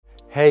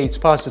Hey, it's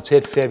Pastor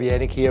Ted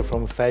Fabianic here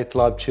from Faith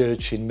Love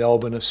Church in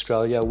Melbourne,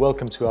 Australia.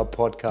 Welcome to our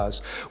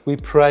podcast. We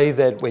pray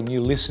that when you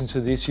listen to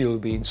this, you'll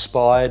be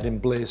inspired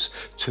and blessed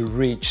to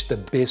reach the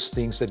best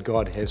things that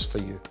God has for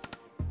you.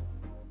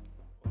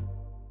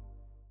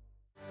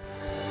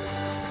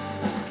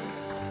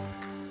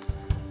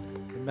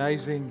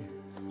 Amazing.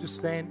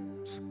 Just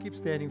keep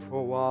standing for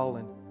a while.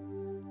 And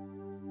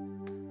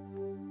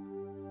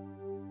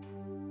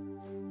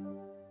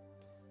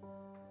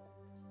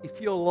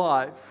if your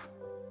life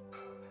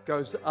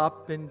goes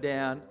up and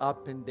down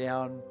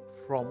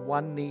from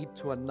one need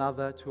to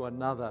another,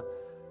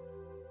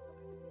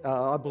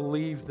 I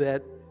believe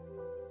that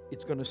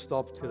it's going to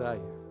stop today.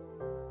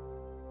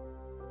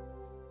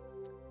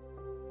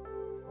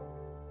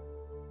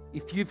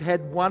 If you've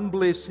had one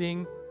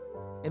blessing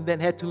and then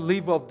had to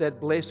live off that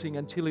blessing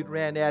until it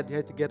ran out, you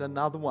had to get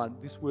another one,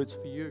 this word's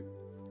for you.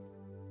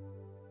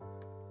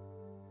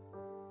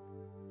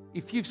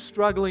 If you're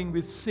struggling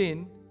with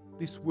sin,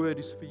 this word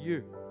is for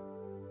you.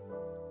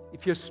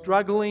 If you're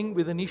struggling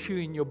with an issue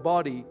in your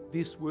body,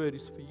 this word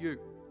is for you.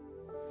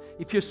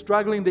 If you're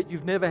struggling that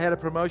you've never had a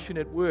promotion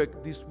at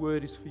work, this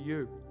word is for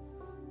you.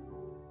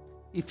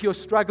 If you're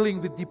struggling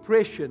with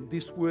depression,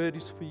 this word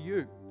is for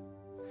you.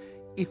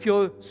 If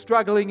you're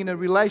struggling in a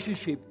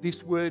relationship,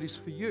 this word is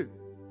for you.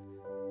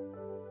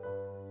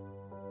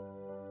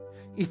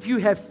 If you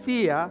have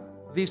fear,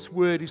 this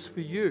word is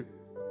for you.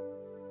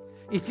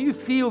 If you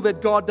feel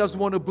that God doesn't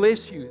want to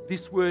bless you,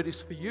 this word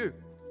is for you.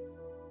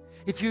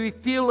 If you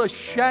feel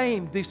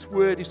ashamed, this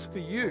word is for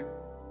you.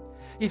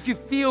 If you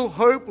feel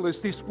hopeless,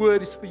 this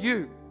word is for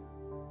you.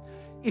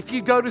 If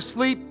you go to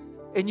sleep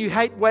and you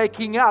hate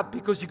waking up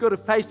because you've got to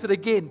face it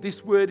again,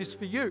 this word is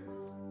for you.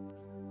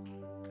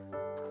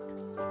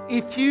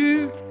 If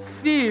you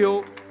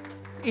feel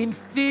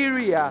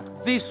inferior,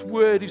 this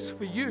word is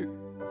for you.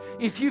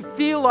 If you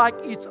feel like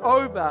it's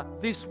over,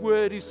 this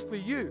word is for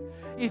you.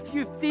 If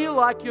you feel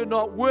like you're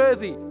not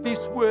worthy, this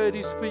word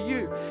is for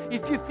you.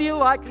 If you feel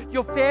like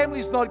your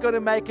family's not going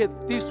to make it,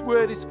 this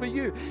word is for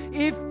you.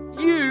 If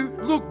you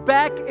look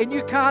back and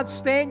you can't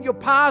stand your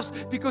past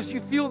because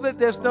you feel that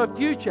there's no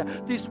future,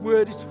 this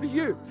word is for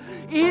you.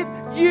 If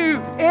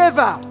you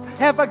ever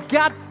have a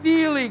gut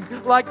feeling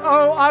like,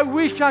 oh, I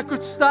wish I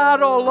could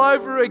start all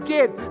over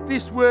again,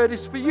 this word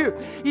is for you.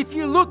 If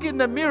you look in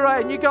the mirror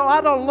and you go,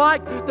 I don't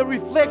like the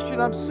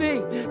reflection I'm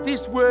seeing,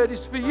 this word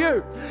is for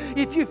you.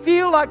 If you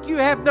feel like you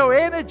have no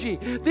energy,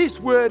 this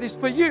word is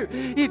for you.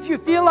 If you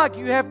feel like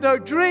you have no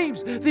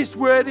dreams, this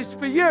word is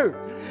for you.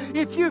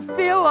 If you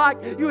feel like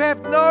you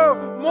have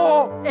no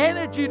more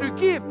energy to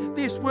give,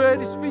 this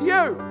word is for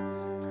you.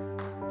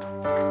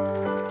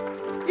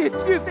 If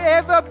you've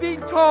ever been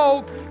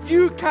told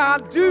you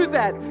can't do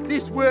that,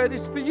 this word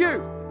is for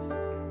you.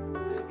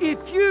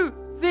 If you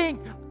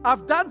think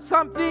I've done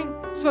something,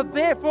 so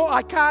therefore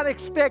I can't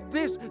expect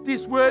this,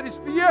 this word is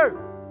for you.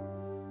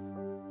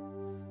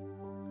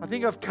 I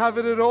think I've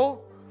covered it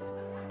all.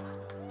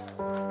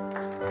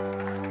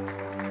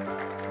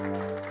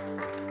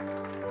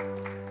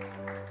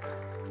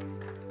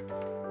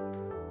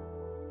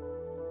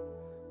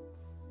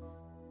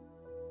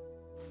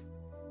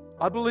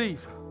 I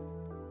believe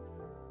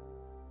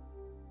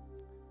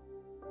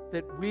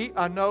that we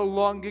are no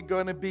longer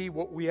going to be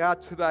what we are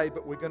today,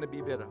 but we're going to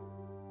be better.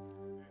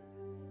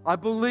 I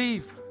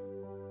believe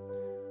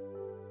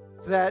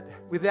that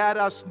without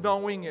us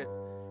knowing it,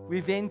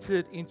 we've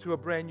entered into a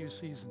brand new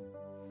season.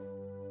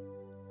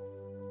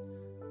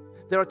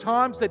 There are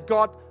times that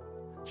God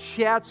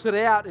shouts it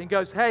out and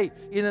goes, hey,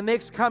 in the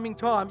next coming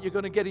time, you're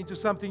going to get into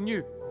something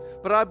new.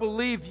 But I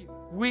believe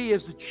we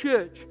as a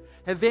church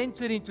have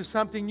entered into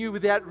something new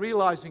without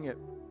realizing it.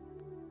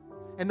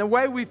 And the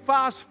way we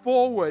fast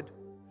forward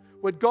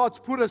what God's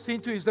put us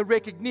into is the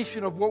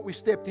recognition of what we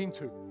stepped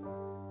into.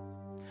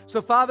 So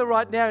Father,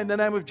 right now, in the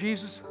name of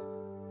Jesus,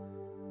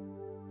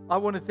 I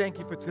want to thank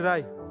you for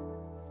today.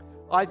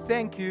 I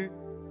thank you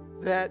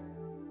that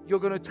you're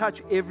going to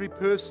touch every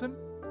person,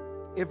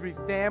 every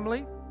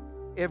family,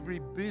 every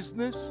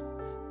business,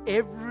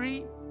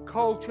 every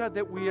culture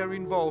that we are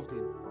involved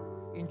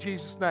in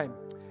Jesus' name.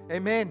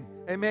 Amen.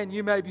 Amen.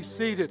 You may be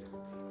seated.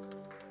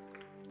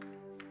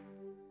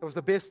 That was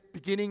the best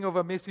beginning of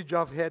a message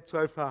I've had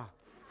so far.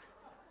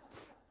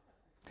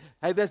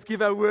 Hey, let's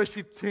give our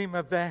worship team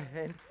a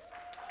hand.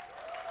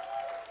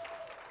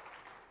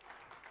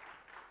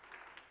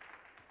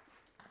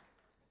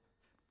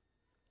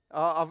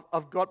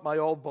 I've got my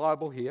old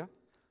Bible here.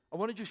 I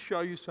want to just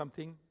show you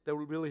something that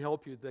will really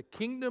help you. The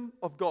kingdom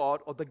of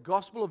God, or the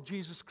gospel of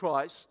Jesus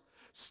Christ,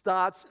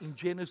 starts in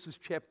Genesis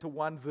chapter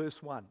 1,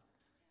 verse 1.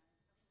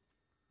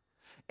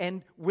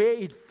 And where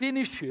it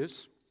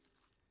finishes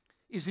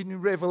is in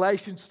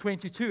Revelations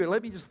 22. And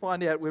let me just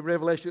find out where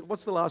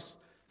what's the last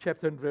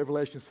chapter in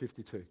Revelations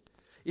 52?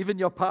 Even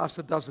your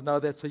pastor doesn't know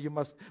that, so you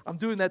must. I'm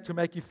doing that to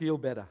make you feel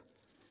better.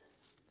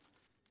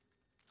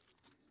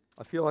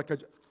 I feel like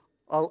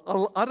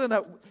I don't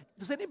know.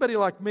 Does anybody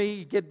like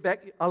me get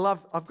back?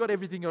 I've got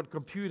everything on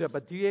computer,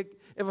 but do you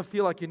ever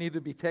feel like you need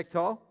to be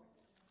tactile?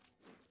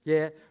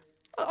 Yeah.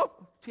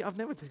 I've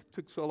never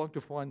took so long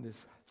to find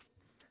this.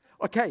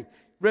 Okay,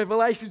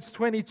 Revelations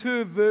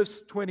 22,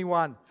 verse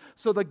 21.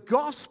 So the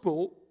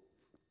gospel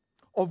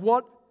of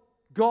what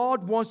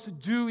God wants to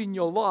do in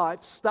your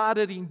life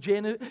started in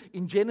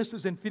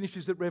Genesis and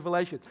finishes at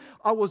Revelation.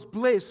 I was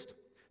blessed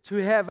to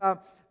have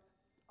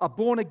a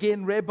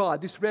born-again rabbi,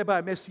 this rabbi,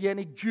 a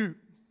Messianic Jew,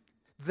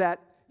 that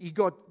he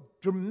got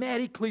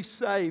dramatically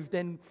saved,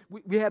 and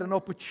we had an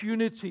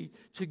opportunity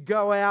to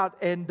go out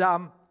and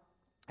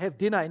have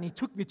dinner, and he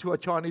took me to a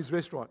Chinese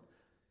restaurant.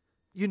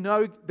 You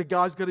know the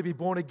guy's going to be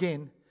born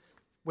again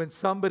when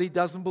somebody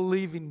doesn't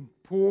believe in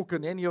pork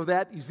and any of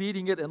that, is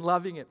eating it and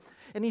loving it.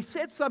 And he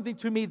said something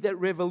to me that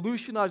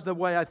revolutionized the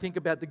way I think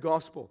about the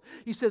gospel.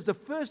 He says, the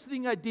first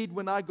thing I did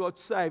when I got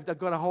saved, I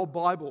got a whole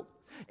Bible.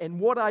 And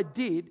what I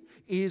did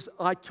is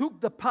I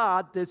took the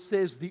part that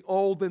says the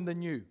old and the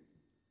new.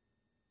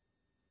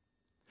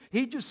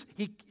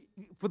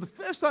 For the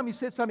first time he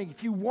said something,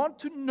 if you want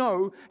to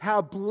know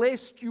how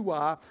blessed you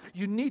are,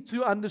 you need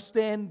to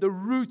understand the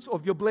roots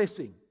of your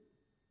blessing.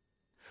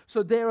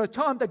 So there are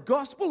times the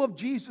gospel of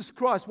Jesus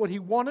Christ, what he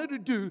wanted to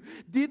do,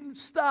 didn't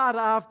start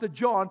after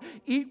John.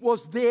 It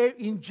was there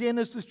in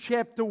Genesis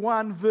chapter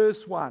 1,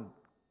 verse 1.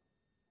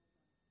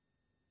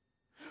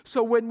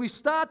 So when we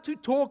start to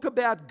talk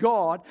about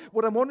God,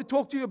 what I want to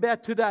talk to you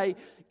about today,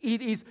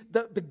 it is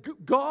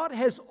that God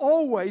has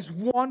always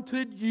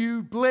wanted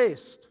you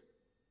blessed.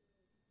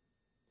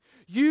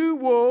 You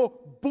were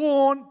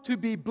born to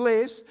be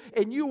blessed,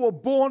 and you were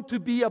born to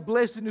be a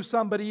blessing to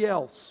somebody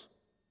else.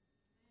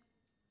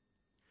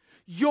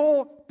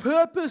 Your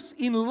purpose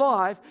in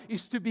life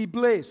is to be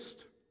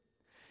blessed.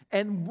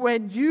 And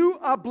when you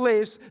are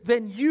blessed,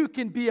 then you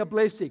can be a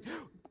blessing.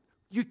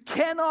 You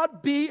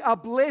cannot be a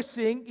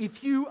blessing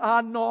if you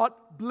are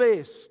not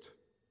blessed.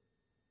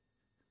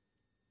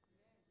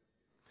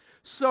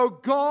 So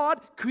God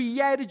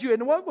created you.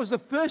 And what was the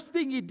first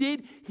thing he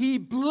did? He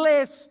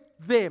blessed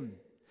them.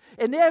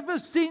 And ever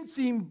since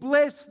he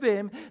blessed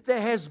them,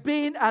 there has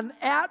been an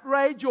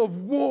outrage of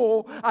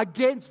war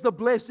against the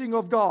blessing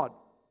of God.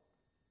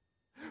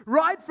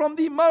 Right from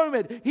the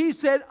moment he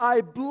said,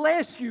 I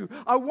bless you.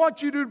 I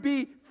want you to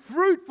be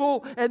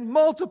fruitful and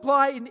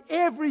multiply in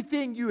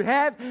everything you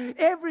have,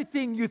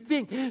 everything you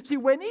think. See,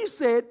 when he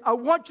said, I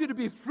want you to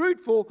be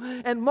fruitful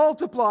and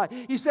multiply,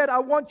 he said, I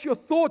want your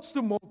thoughts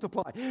to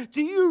multiply.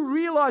 Do you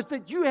realize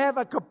that you have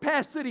a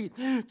capacity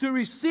to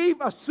receive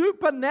a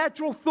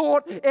supernatural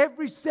thought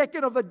every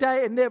second of the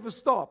day and never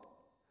stop?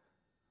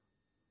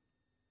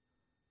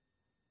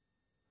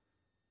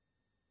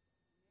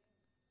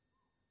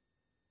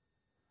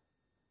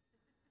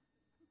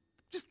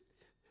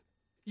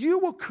 You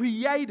were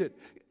created,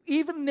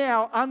 even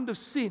now under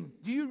sin.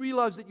 Do you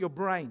realize that your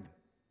brain,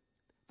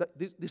 that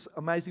this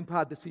amazing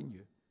part that's in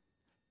you,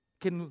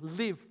 can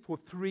live for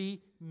 3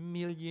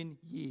 million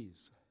years?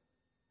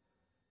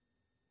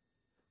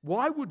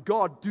 Why would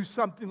God do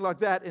something like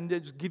that and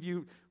then just give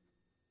you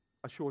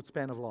a short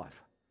span of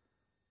life?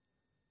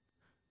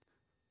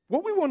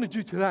 What we want to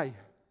do today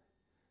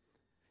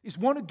is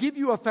want to give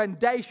you a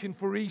foundation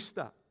for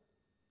Easter.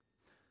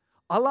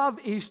 I love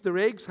Easter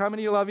eggs. How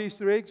many of you love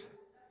Easter eggs?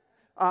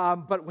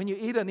 But when you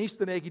eat an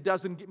Easter egg, it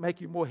doesn't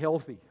make you more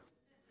healthy.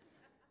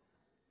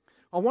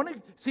 I want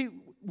to see,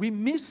 we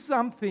miss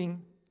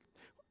something.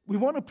 We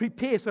want to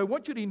prepare. So I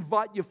want you to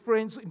invite your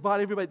friends,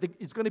 invite everybody.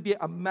 It's going to be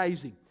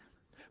amazing.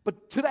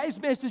 But today's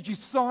message is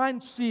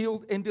signed,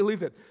 sealed, and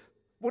delivered.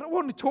 What I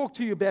want to talk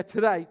to you about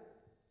today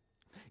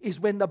is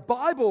when the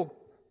Bible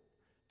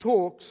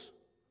talks,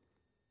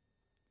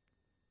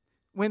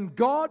 when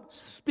God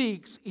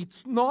speaks,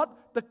 it's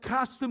not the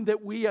custom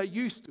that we are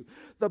used to.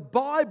 The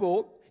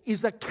Bible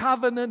is a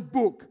covenant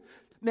book.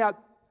 Now,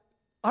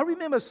 I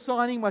remember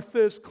signing my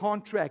first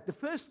contract. The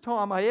first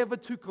time I ever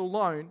took a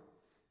loan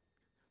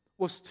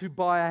was to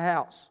buy a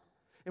house.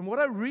 And what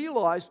I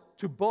realized,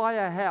 to buy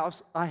a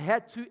house, I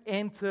had to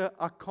enter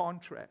a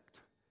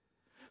contract.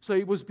 So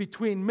it was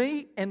between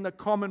me and the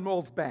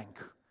Commonwealth Bank.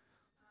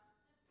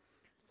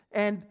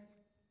 And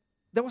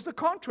there was a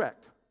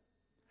contract.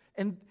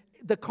 And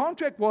the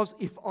contract was,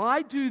 if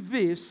I do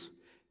this,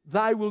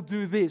 they will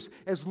do this.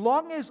 As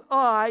long as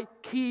I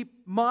keep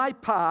my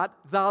part,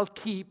 they'll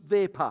keep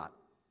their part.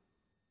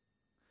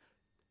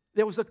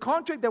 There was a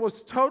contract that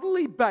was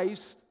totally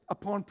based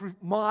upon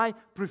my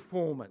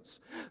performance.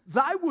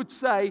 They would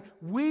say,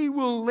 we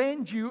will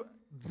lend you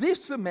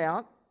this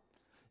amount,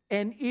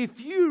 and if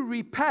you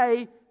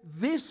repay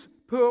this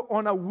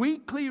on a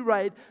weekly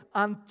rate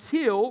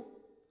until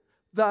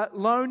the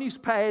loan is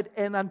paid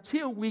and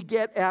until we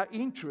get our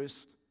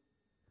interest,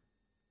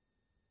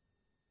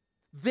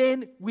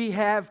 then we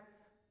have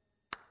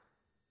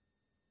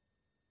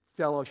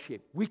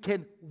fellowship. We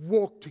can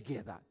walk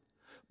together.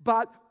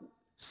 But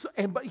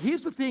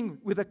here's the thing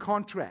with a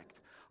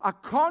contract. A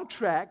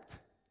contract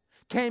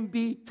can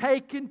be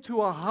taken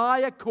to a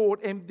higher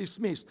court and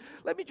dismissed.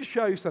 Let me just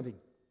show you something.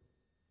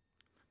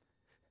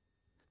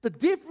 The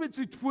difference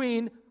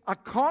between a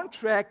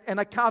contract and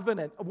a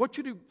covenant. I want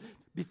you to,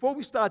 before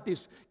we start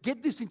this,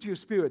 get this into your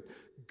spirit.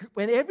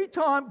 When every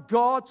time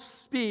God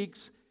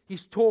speaks,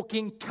 He's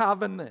talking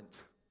covenant.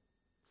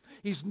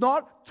 He's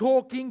not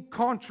talking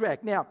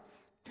contract. Now,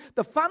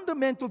 the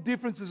fundamental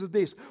differences are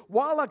this.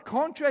 While a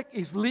contract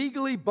is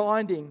legally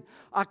binding,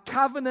 a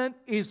covenant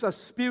is a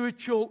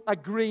spiritual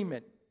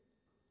agreement.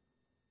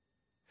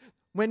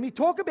 When we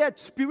talk about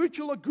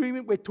spiritual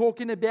agreement, we're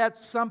talking about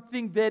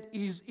something that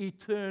is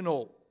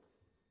eternal.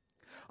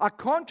 A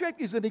contract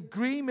is an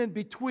agreement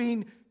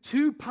between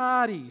two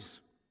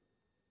parties,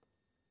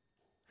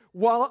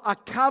 while a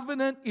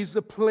covenant is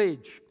a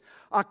pledge.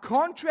 A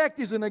contract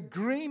is an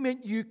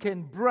agreement you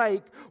can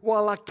break,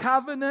 while a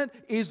covenant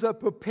is a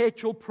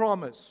perpetual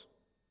promise.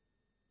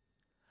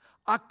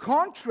 A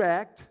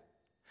contract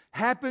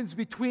happens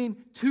between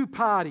two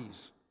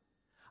parties.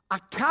 A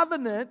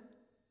covenant,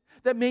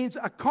 that means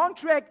a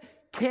contract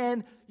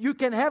you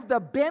can have the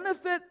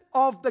benefit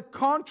of the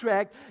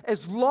contract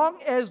as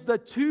long as the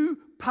two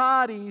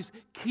parties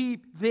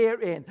keep their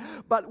end.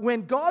 But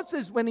when God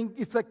says when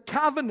it's a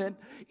covenant,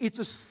 it's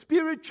a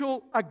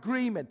spiritual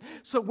agreement.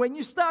 So when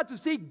you start to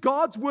see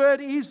God's word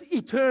is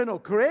eternal,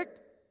 correct?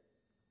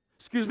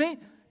 Excuse me?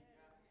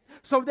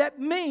 So that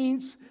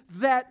means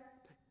that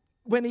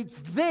when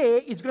it's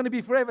there, it's going to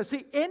be forever.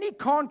 See, any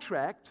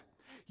contract,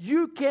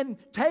 you can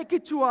take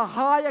it to a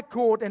higher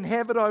court and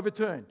have it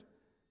overturned.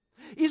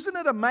 Isn't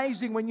it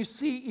amazing when you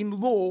see in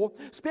law,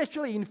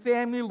 especially in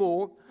family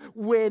law,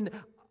 when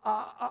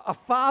a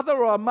father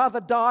or a mother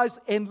dies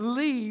and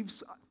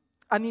leaves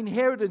an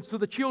inheritance to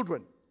the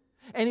children?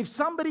 And if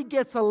somebody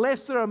gets a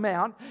lesser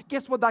amount,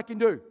 guess what they can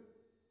do?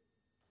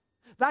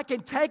 They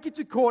can take it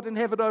to court and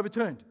have it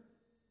overturned.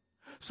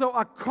 So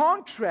a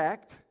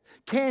contract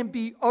can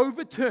be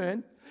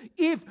overturned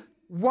if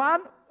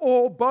one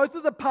or both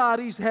of the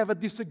parties have a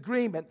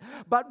disagreement.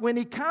 But when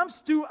it comes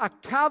to a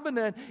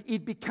covenant,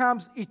 it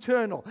becomes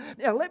eternal.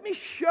 Now, let me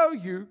show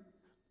you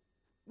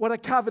what a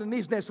covenant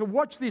is now. So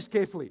watch this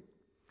carefully.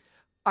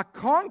 A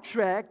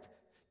contract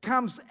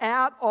comes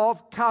out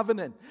of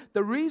covenant.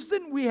 The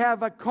reason we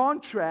have a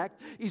contract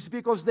is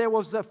because there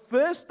was a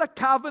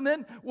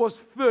covenant was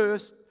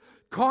first,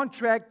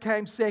 contract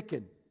came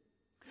second.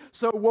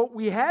 So what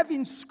we have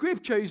in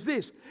Scripture is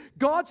this.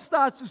 God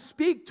starts to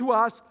speak to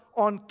us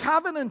on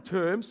covenant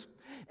terms,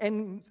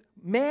 and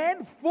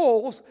man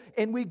falls,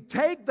 and we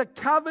take the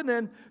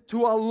covenant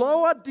to a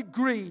lower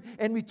degree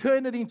and we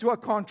turn it into a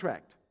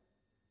contract.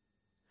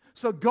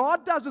 So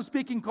God doesn't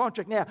speak in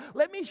contract. Now,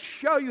 let me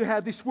show you how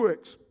this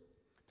works.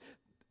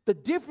 The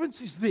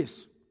difference is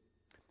this.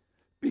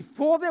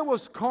 Before there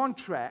was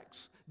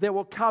contracts, there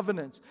were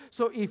covenants.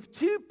 So if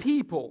two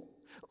people,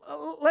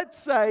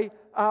 let's say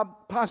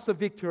Pastor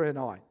Victor and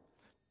I,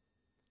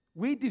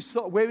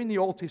 we're in the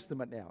Old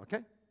Testament now,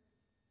 okay?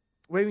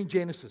 We're in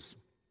Genesis.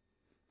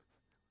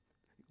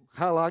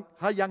 How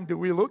young do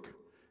we look?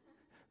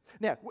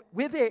 Now,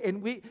 we're there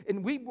and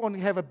we want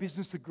to have a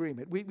business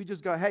agreement. We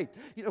just go, hey,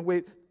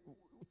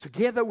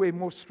 together we're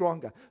more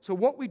stronger. So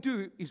what we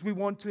do is we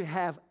want to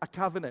have a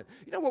covenant.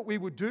 You know what we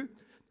would do?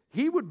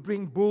 He would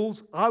bring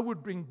bulls, I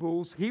would bring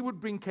bulls, he would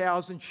bring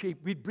cows and sheep.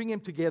 We'd bring them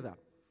together.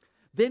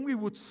 Then we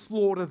would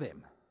slaughter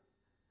them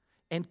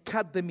and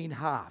cut them in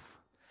half.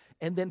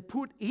 And then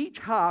put each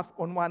half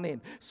on one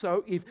end.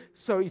 So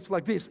it's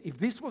like this. If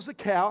this was a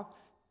cow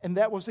and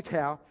that was a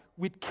cow,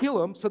 we'd kill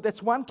them. So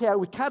that's one cow.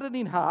 We'd cut it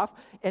in half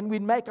and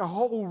we'd make a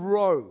whole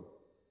row.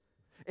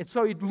 And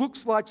so it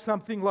looks like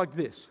something like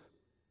this.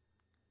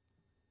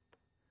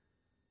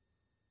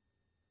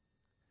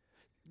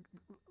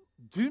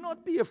 Do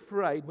not be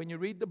afraid when you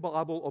read the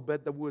Bible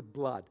about the word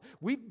blood.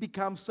 We've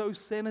become so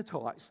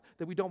sanitized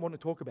that we don't want to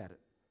talk about it.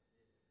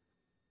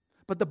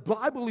 But the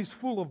Bible is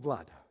full of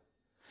blood.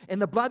 And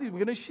the blood we're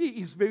going to see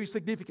is very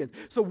significant.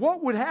 So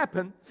what would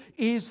happen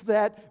is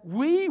that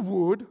we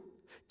would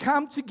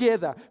come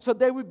together. So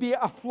there would be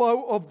a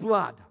flow of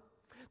blood.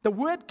 The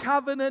word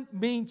covenant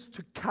means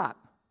to cut.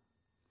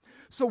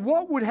 So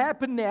what would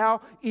happen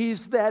now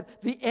is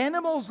that the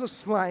animals are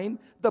slain,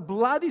 the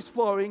blood is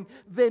flowing,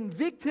 then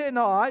Victor and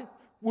I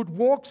would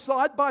walk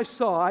side by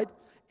side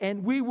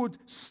and we would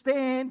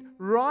stand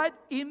right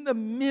in the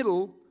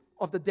middle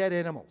of the dead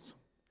animals.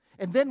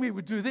 And then we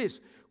would do this.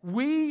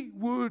 We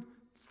would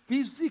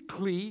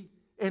physically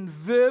and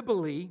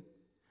verbally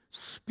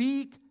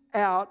speak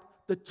out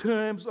the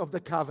terms of the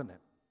covenant.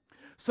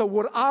 So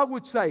what I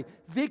would say,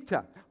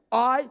 Victor,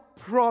 I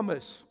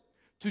promise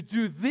to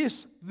do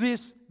this.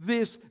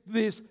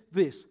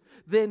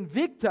 Then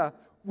Victor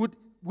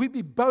we'd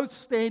be both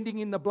standing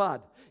in the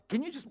blood.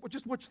 Can you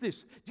just watch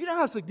this? Do you know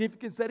how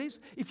significant that is?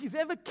 If you've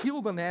ever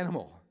killed an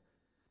animal,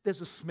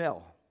 there's a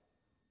smell.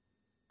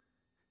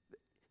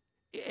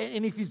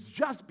 And if he's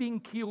just being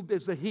killed,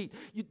 there's a heat.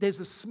 There's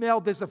a smell.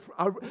 There's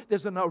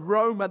an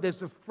aroma.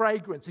 There's a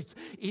fragrance.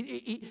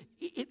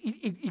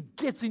 It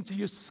gets into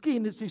your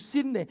skin as you're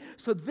sitting there.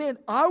 So then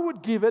I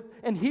would give it,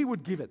 and he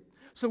would give it.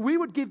 So we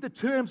would give the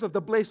terms of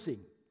the blessing.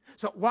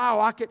 So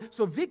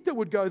So Victor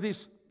would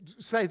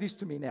say this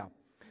to me now.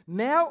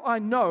 Now I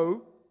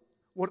know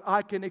what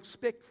I can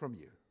expect from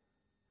you.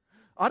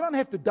 I don't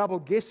have to double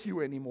guess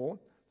you anymore.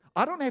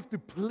 I don't have to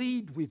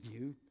plead with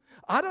you.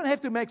 I don't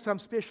have to make some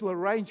special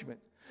arrangement.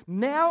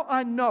 Now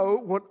I know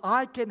what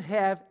I can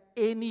have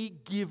any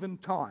given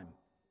time.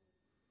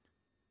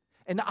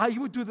 And I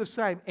would do the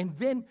same. And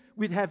then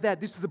we'd have that.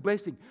 This is a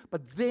blessing.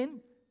 But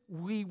then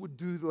we would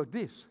do like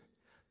this.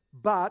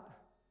 But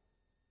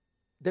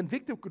then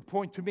Victor could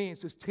point to me and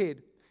says,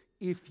 Ted,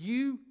 if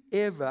you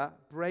ever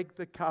break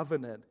the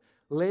covenant,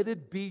 let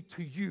it be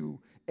to you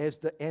as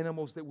the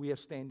animals that we are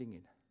standing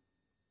in.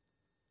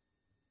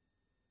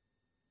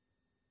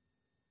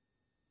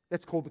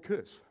 That's called the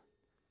curse.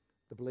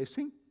 The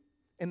blessing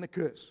and the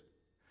curse.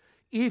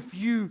 If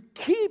you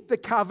keep the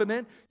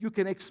covenant, you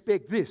can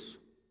expect this.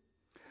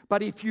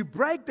 But if you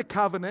break the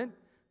covenant,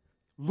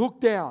 look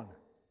down.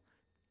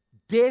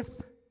 Death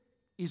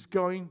is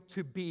going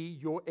to be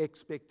your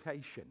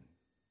expectation.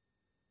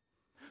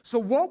 So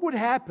what would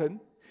happen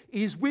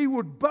is we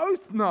would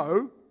both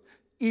know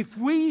if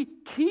we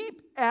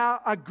keep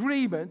our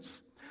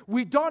agreements,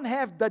 we don't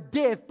have the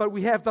death, but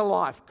we have the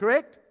life,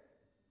 correct?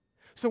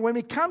 So when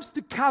it comes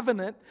to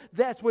covenant,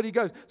 that's what he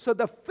goes. So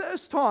the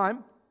first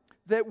time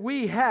that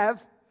we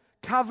have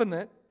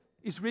covenant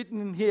is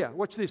written in here.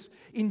 Watch this.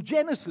 In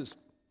Genesis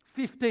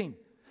 15.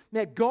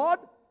 Now God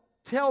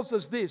tells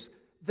us this,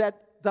 that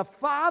the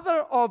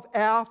father of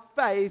our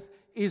faith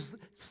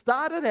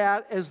started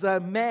out as a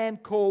man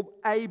called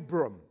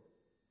Abram.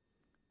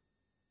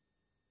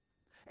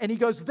 And he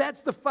goes,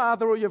 that's the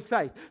father of your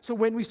faith. So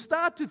when we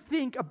start to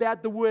think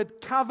about the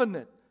word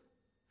covenant,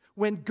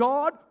 when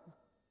God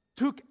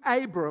took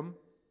Abram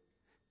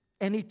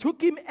and he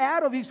took him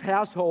out of his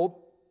household,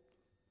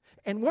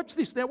 and watch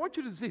this, now I want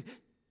you to see,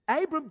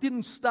 Abram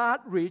didn't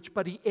start rich,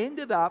 but he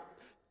ended up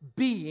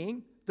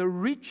being the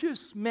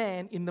richest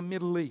man in the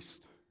Middle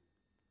East.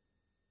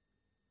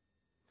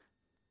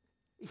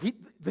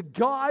 The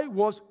guy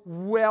was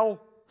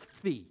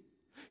wealthy.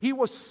 He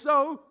was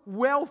so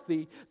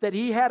wealthy that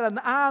he had an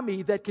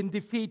army that can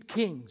defeat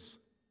kings.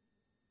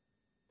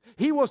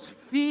 He was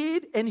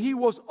feared and he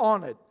was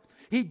honored.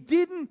 He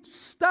didn't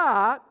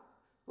start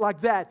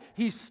like that.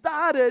 He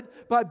started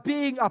by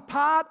being a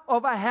part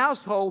of a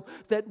household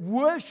that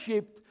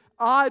worshipped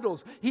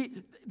idols.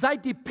 They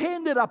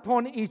depended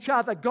upon each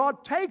other.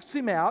 God takes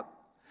him out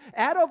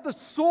of the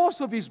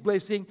source of his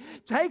blessing,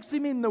 takes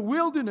him in the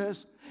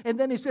wilderness, and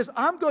then he says,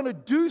 I'm going to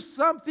do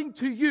something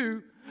to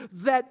you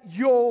that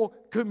your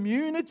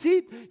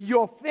community,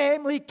 your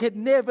family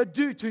can never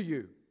do to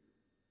you.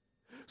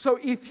 So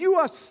if you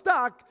are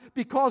stuck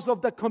because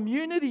of the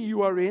community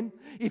you are in,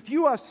 if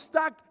you are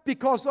stuck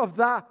because of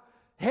the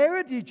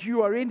heritage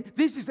you are in,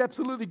 this is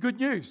absolutely good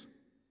news.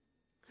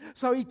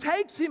 So he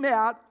takes him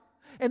out,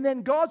 and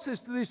then God says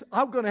to this,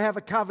 I'm going to have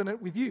a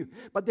covenant with you.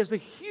 But there's a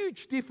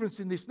huge difference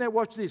in this. Now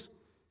watch this.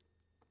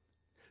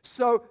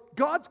 So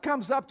God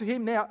comes up to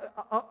him. Now,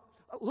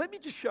 let me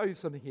just show you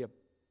something here.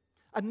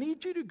 I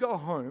need you to go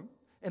home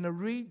and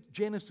read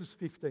Genesis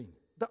 15,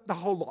 the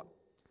whole lot.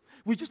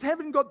 We just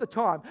haven't got the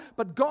time.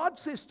 But God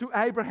says to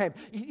Abraham,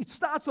 it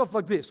starts off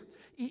like this.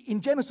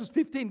 In Genesis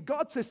 15,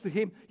 God says to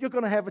him, you're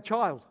going to have a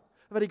child.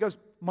 But he goes,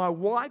 my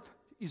wife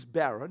is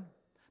barren.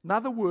 In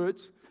other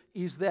words,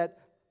 is that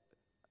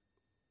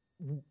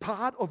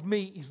part of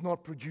me is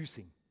not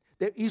producing.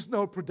 There is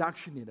no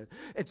production in it.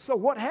 And so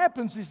what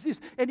happens is this,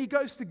 and he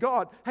goes to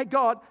God, hey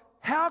God,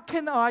 how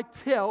can I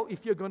tell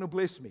if you're going to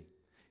bless me?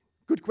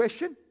 Good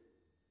question.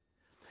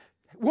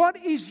 What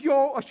is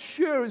your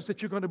assurance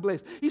that you're going to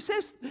bless?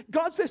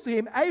 God says to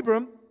him,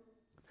 Abram,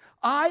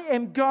 I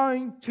am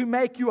going to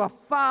make you a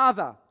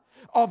father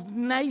of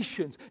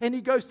nations. And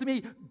he goes to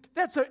me,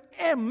 that's an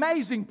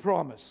amazing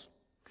promise.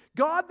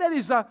 God, that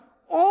is an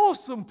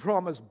awesome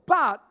promise,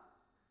 but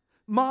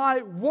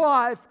my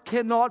wife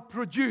cannot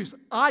produce.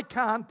 I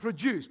can't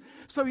produce.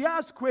 So he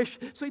asks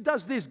questions. So he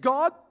does this,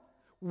 God,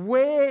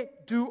 where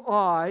do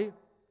I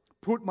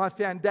put my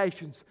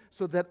foundations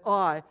so that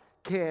I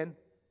can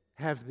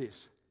have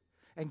this?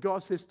 And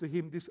God says to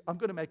him, I'm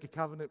going to make a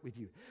covenant with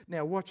you.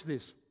 Now watch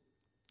this.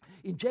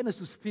 In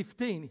Genesis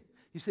 15,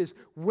 he says,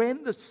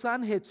 when the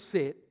sun had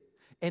set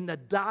and the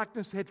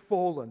darkness had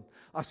fallen,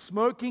 a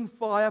smoking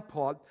fire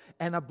pot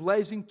and a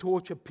blazing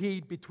torch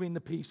appeared between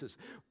the pieces.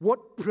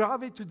 What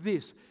prior to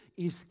this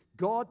is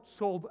God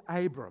told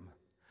Abram,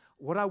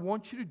 what I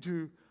want you to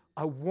do,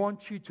 I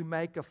want you to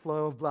make a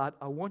flow of blood.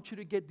 I want you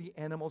to get the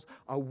animals.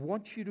 I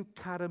want you to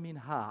cut them in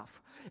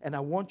half. And I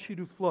want you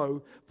to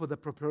flow for the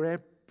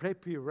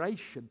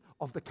preparation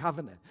of the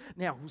covenant.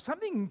 Now,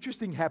 something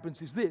interesting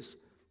happens is this.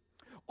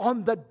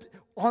 On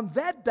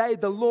that day,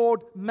 the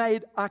Lord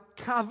made a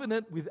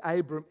covenant with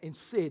Abram and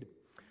said,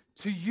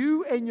 to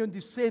you and your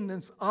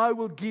descendants, I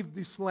will give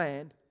this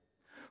land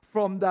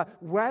from the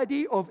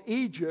Wadi of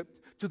Egypt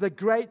to the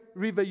great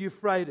river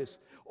Euphrates.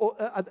 Or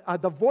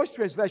the Voice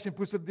translation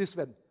puts it this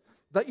way.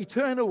 The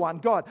eternal one,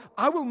 God,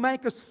 I will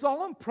make a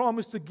solemn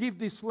promise to give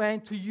this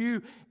land to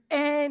you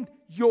and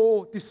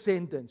your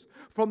descendants.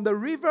 From the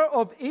river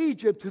of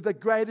Egypt to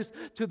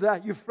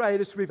the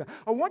Euphrates River.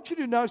 I want you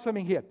to know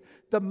something here.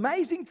 The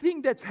amazing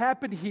thing that's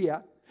happened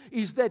here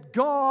is that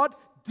God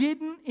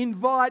didn't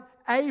invite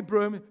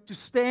Abram to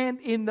stand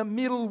in the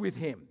middle with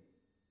him.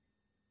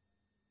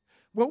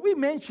 Well, we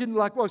mentioned,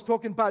 like I was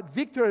talking about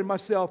Victor and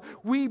myself,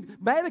 we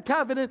made a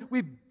covenant,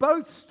 we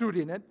both stood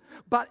in it,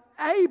 but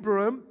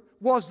Abram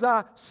was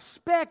a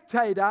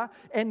spectator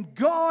and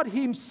God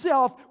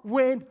himself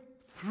went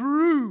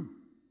through.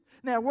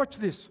 Now, watch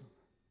this.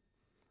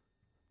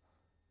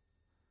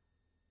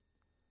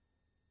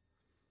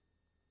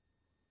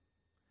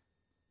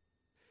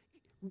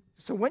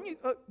 So when you,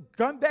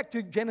 going back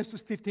to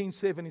Genesis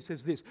 15:7, it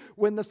says this: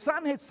 when the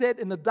sun had set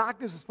and the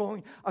darkness is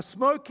falling, a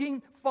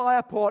smoking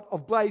fire pot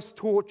of blazed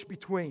torch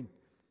between.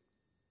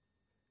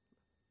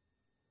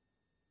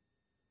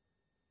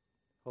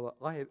 Hold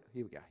on, here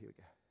we go.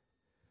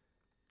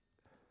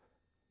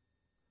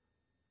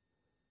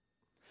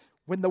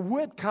 When the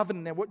word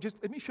covenant, now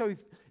let me show you,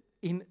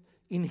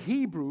 in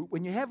Hebrew,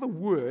 when you have a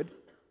word,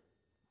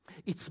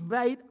 it's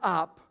made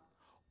up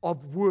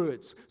of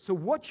words. So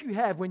what you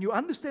have, when you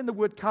understand the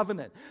word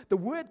covenant,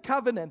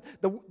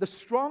 the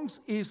Strong's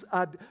is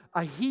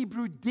a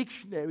Hebrew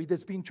dictionary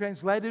that's been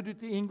translated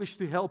into English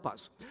to help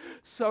us.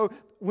 So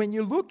when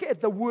you look at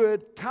the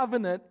word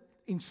covenant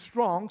in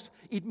Strong's,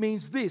 it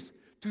means this: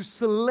 to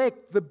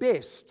select the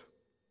best,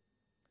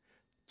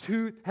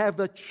 to have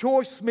the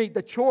choice meat,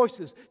 the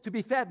choices, to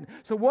be fattened.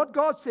 So what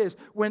God says,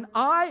 when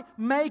I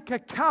make a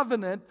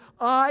covenant,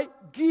 I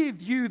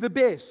give you the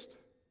best.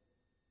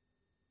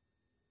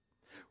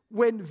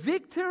 When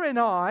Victor and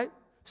I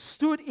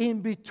stood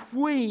in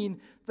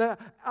between the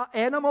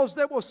animals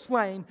that were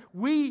slain,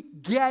 we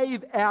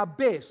gave our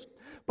best.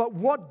 But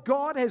what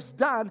God has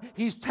done,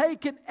 He's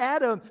taken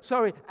Abram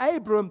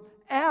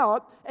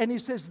out, and He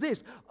says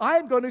this: I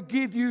am going to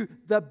give you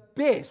the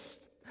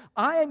best.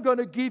 I am going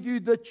to give you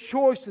the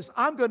choices.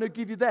 I'm going to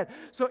give you that.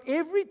 So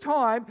every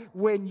time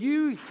when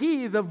you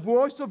hear the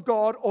voice of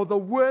God or the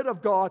word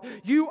of God,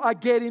 you are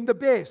getting the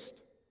best.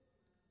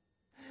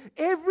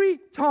 Every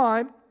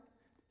time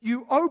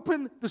you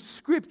open the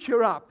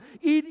scripture up,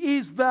 it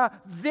is the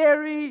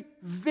very,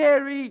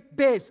 very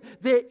best.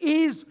 There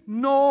is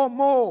no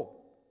more.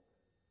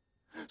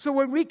 So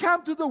when we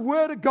come to the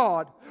Word of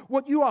God,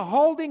 what you are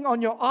holding on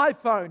your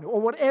iPhone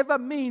or whatever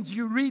means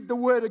you read the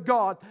Word of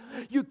God,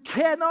 you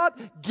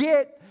cannot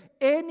get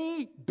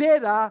any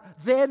better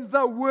than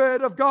the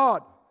Word of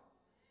God.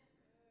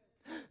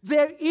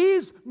 There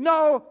is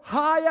no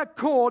higher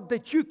chord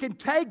that you can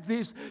take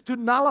this to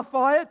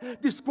nullify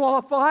it,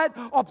 disqualify it,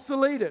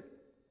 obsolete it.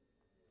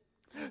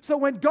 So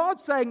when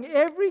God's saying,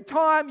 every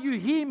time you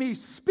hear me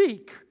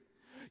speak,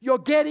 you're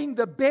getting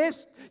the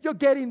best, you're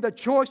getting the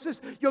choices,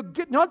 you're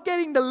not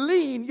getting the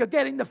lean, you're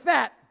getting the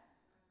fat.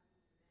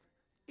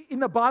 In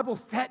the Bible,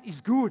 fat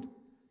is good.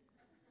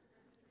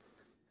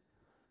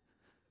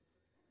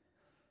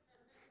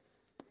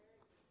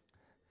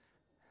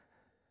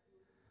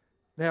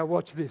 Now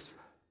watch this.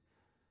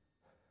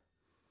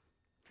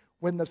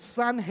 When the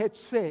sun had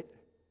set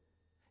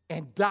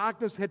and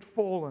darkness had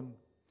fallen,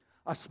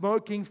 a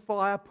smoking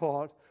fire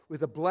pot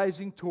with a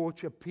blazing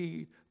torch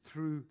appeared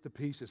through the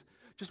pieces.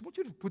 Just want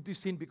you to put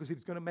this in because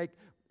it's going to make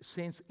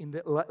sense in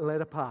the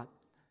latter part.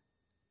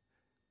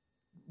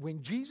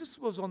 When Jesus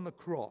was on the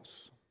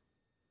cross,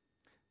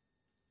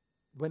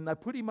 when they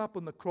put Him up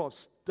on the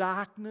cross,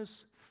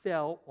 darkness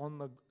fell on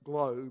the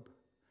globe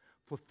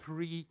for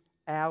 3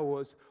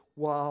 hours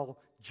while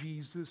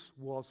Jesus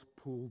was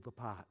pulled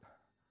apart.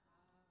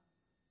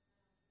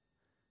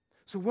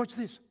 So watch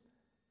this.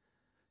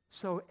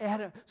 So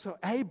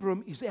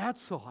Abram is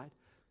outside,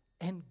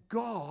 and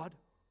God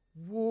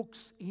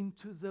walks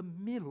into the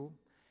middle,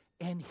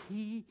 and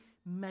He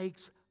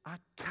makes a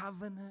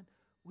covenant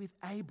with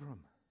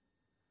Abram.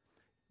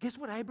 Guess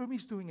what Abram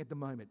is doing at the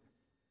moment?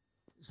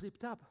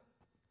 Zipped up.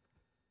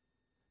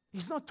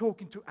 He's not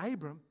talking to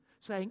Abram,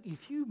 saying,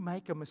 if you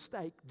make a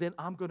mistake, then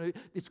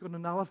it's going to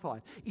nullify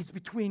it. It's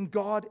between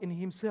God and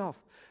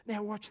Himself.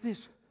 Now watch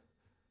this.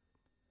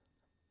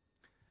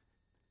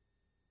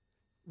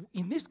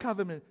 In this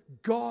covenant,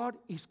 God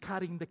is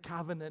cutting the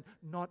covenant,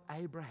 not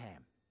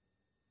Abraham.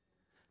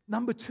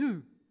 Number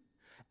 2,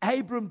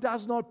 Abram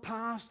does not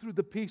pass through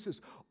the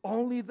pieces,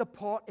 only the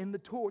pot and the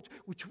torch,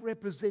 which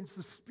represents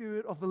the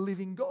Spirit of the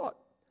living God.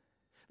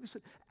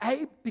 Listen,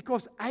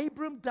 because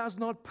Abram does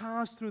not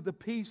pass through the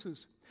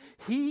pieces,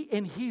 he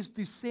and his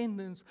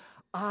descendants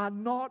are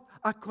not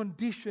a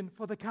condition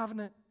for the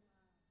covenant.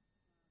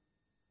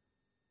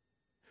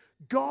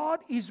 God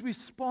is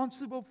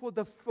responsible for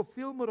the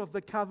fulfillment of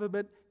the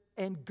covenant,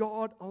 and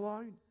God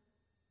alone.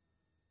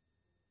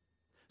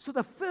 So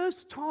the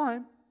first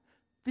time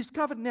this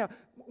covenant, now,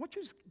 I want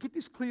you to get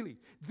this clearly.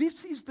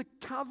 This is the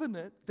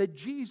covenant that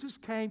Jesus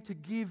came to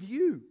give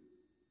you.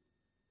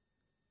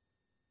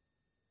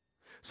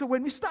 So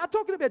when we start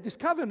talking about this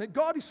covenant,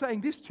 God is saying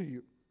this to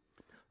you.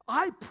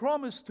 I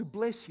promise to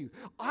bless you.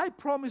 I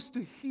promise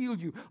to heal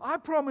you. I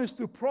promise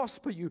to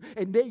prosper you.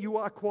 And there you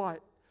are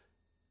quiet.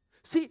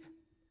 See,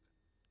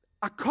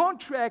 a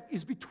contract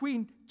is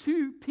between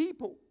two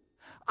people.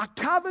 A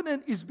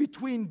covenant is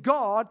between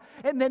God,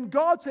 and then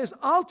God says,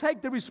 I'll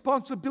take the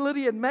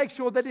responsibility and make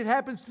sure that it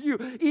happens to you,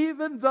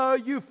 even though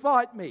you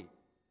fight me.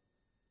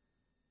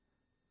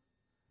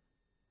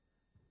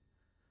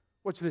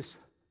 Watch this.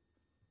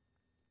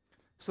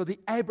 So the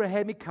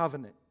Abrahamic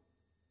covenant,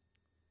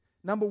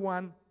 number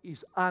one,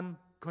 is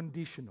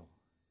unconditional.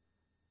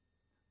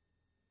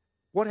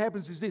 What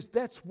happens is this.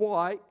 That's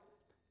why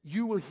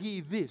you will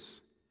hear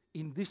this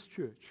in this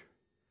church.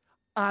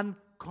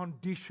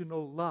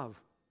 Unconditional love.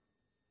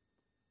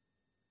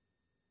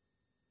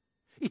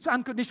 It's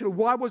unconditional.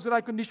 Why was it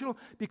unconditional?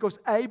 Because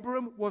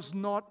Abram was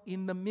not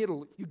in the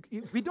middle.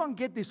 If we don't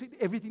get this,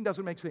 everything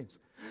doesn't make sense.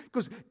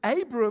 Because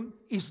Abram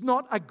is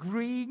not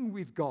agreeing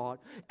with God.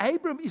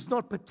 Abram is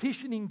not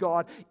petitioning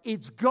God.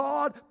 It's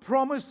God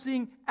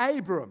promising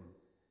Abram.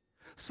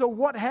 So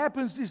what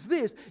happens is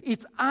this.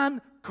 It's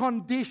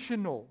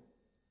unconditional.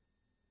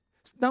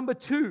 Number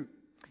two,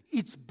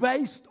 it's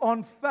based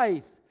on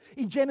faith.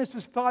 In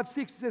Genesis 5:6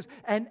 it says,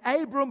 and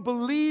Abram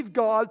believed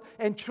God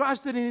and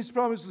trusted in his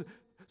promises.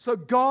 So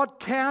God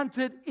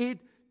counted it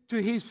to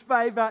his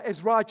favor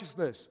as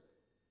righteousness.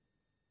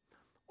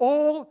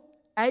 All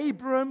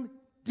Abram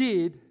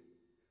did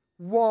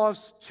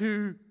was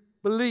to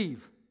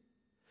believe.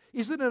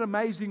 Isn't it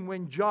amazing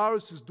when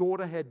Jairus'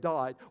 daughter had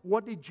died?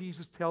 What did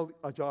Jesus tell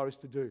Jairus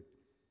to do?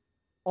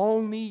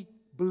 Only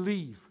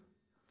believe.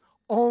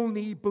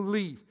 Only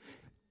believe.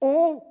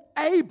 All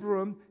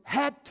Abram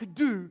had to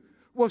do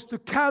was to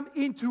come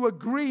into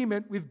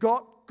agreement with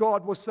what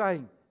God was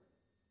saying.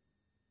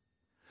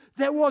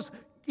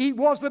 He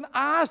wasn't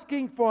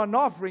asking for an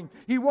offering.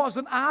 He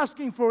wasn't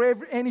asking for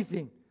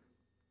anything.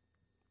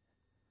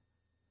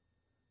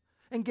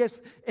 And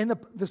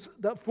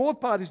the fourth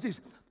part is this.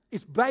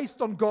 It's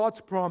based on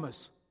God's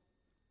promise.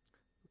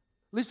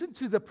 Listen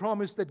to the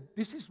promise that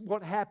this is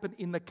what happened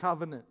in the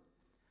covenant.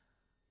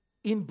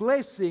 In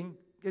blessing,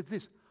 get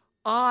this,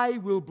 I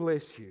will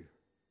bless you.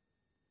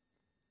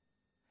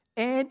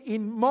 And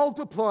in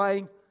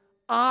multiplying,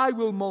 I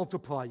will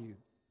multiply you.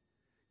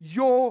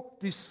 Your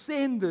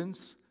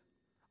descendants,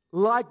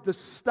 like the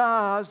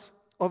stars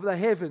of the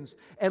heavens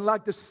and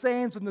like the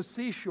sands on the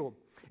seashore,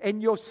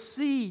 and your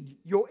seed,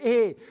 your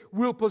heir,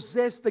 will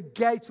possess the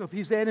gates of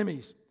his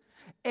enemies.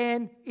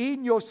 And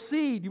in your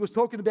seed, he was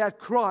talking about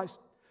Christ,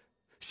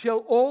 shall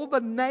all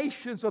the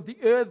nations of the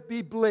earth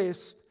be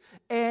blessed,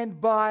 and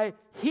by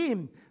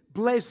him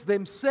bless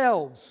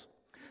themselves,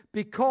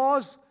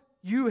 because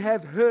you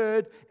have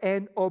heard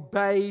and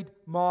obeyed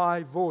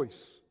my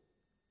voice.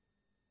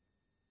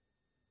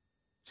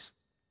 Just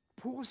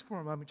pause for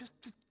a moment. Just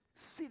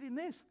sit in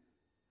this.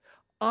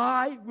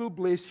 I will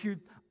bless you.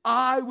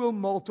 I will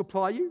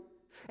multiply you.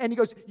 And he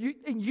goes,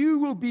 you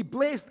will be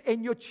blessed,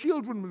 and your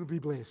children will be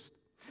blessed.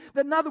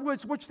 In other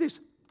words, watch this.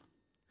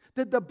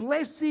 That the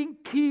blessing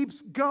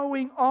keeps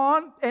going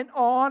on and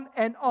on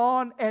and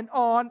on and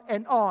on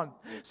and on.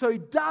 So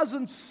it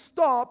doesn't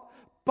stop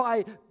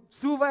by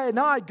Sylvain and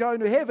I going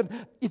to heaven.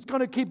 It's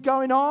going to keep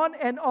going on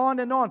and on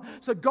and on.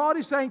 So God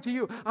is saying to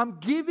you, I'm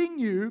giving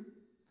you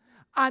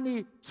an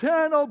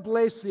eternal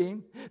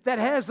blessing that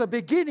has a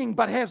beginning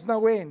but has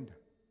no end.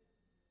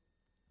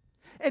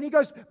 And he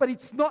goes, but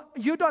it's not,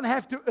 you don't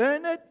have to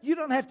earn it. You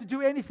don't have to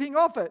do anything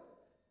of it.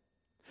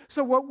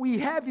 So what we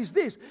have is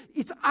this.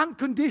 It's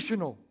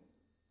unconditional.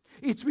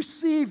 It's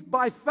received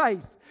by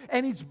faith,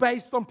 and it's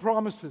based on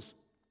promises.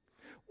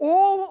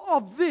 All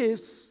of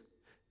this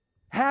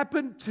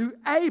happened to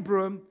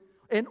Abram,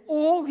 and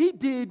all he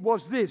did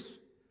was this.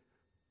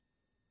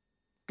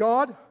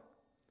 God,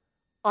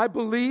 I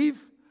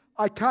believe,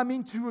 I come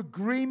into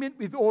agreement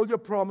with all your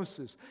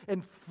promises.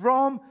 And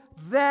from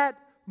that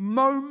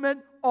moment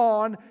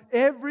on,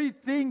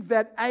 everything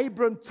that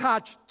Abram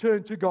touched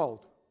turned to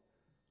gold.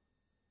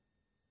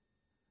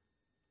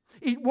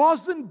 It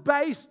wasn't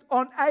based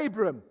on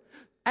Abram.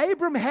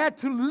 Abram had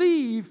to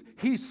leave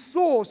his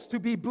source to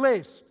be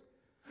blessed.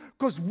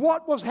 Because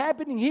what was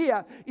happening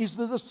here is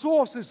that the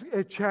source has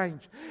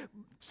changed.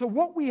 So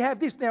what we have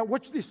this now,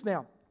 watch this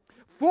now.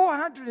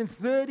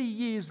 430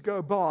 years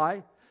go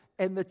by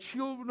and the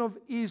children of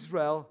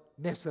Israel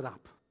mess it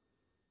up.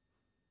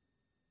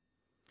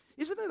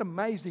 Isn't it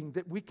amazing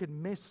that we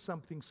can mess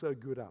something so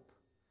good up?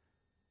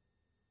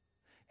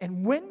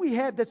 And when we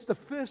have, that's the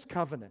first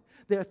covenant.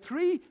 There are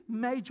three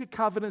major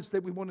covenants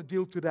that we want to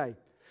deal today.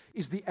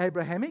 Is the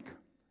Abrahamic,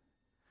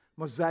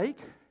 Mosaic,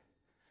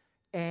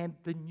 and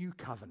the New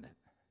Covenant.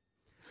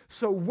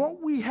 So what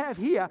we have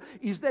here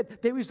is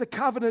that there is a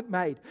covenant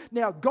made.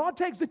 Now, God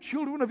takes the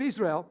children of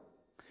Israel,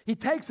 He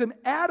takes them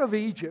out of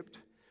Egypt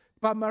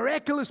by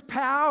miraculous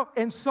power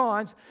and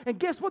signs, and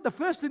guess what? The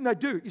first thing they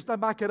do is they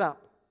muck it up.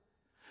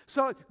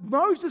 So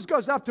Moses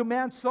goes up to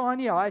Mount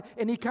Sinai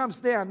and he comes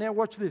down. Now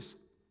watch this.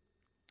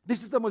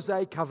 This is the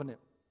Mosaic covenant.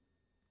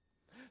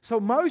 So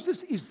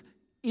Moses is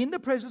in the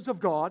presence of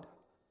God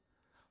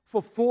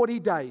for 40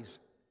 days.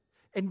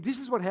 And this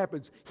is what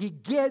happens. He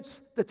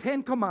gets the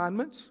 10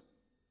 commandments,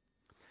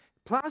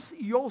 plus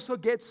he also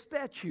gets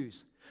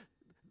statutes.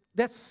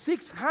 That's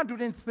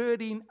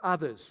 613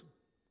 others.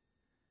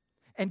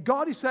 And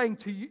God is saying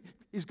to you,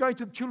 is going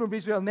to the children of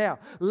Israel now,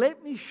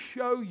 let me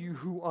show you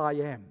who I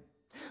am.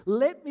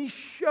 Let me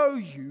show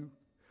you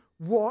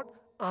what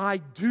I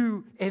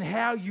do and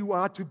how you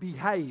are to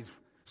behave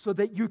so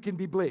that you can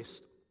be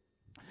blessed.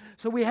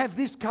 So we have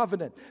this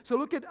covenant. So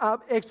look at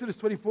Exodus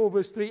 24,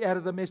 verse 3 out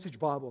of the Message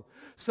Bible.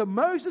 So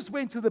Moses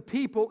went to the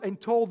people and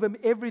told them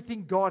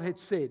everything God had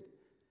said,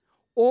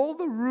 all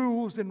the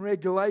rules and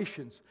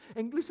regulations.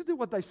 And listen to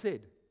what they said.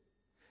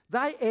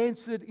 They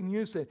answered in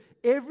unison,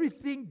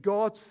 everything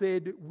God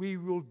said we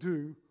will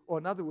do, or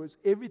in other words,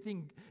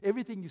 everything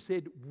you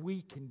said,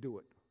 we can do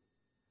it.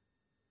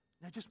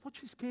 Now just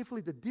watch this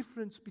carefully, the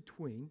difference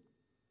between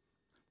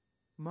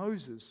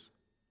Moses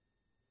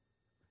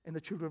and the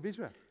children of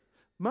Israel.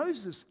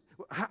 Moses,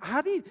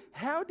 how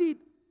did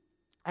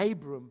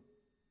Abram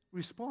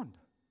respond?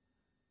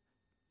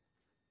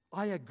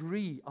 I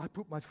agree, I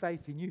put my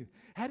faith in you.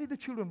 How did the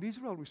children of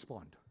Israel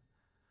respond?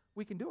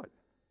 We can do it.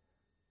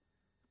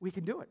 We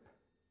can do it.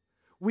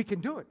 We can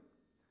do it.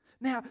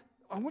 Now,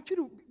 I want you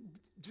to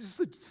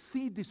just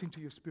seed this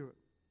into your spirit.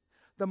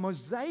 The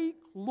Mosaic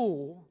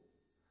law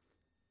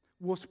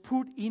was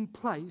put in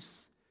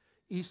place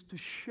is to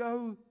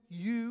show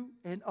you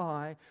and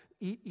I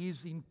it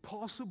is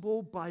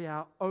impossible by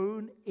our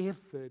own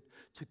effort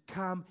to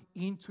come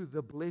into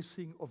the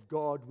blessing of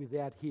God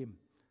without Him.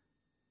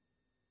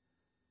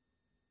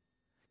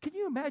 Can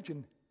you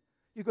imagine?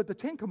 You've got the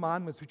 10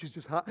 Commandments, which is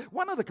just hard.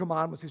 One of the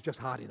commandments is just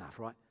hard enough,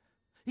 right?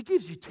 He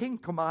gives you 10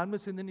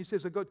 commandments and then he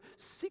says, I've got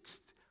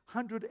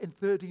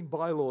 613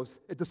 bylaws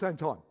at the same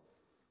time.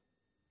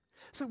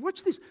 So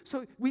watch this.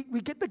 So we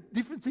get the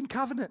difference in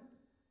covenant.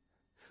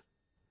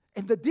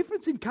 And the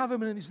difference in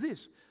covenant is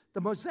this. The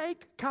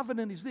Mosaic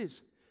covenant is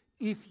this.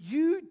 If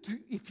you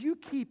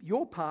keep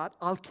your part,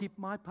 I'll keep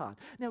my part.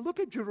 Now look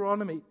at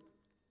Deuteronomy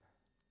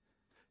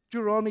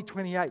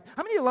 28.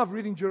 How many of you love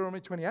reading Deuteronomy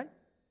 28?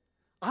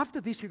 After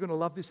this, you're going to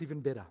love this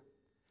even better.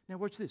 Now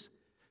watch this.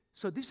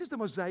 So this is the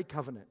Mosaic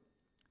covenant.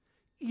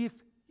 If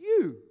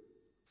you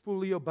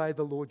fully obey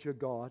the Lord your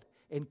God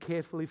and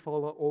carefully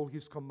follow all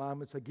His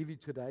commandments I give you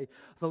today,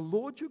 the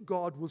Lord your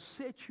God will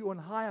set you on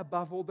high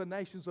above all the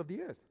nations of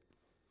the earth.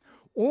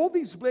 All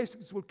these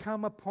blessings will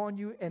come upon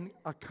you and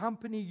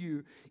accompany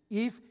you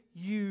if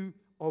you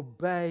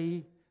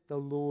obey the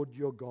Lord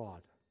your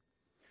God.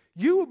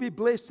 You will be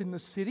blessed in the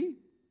city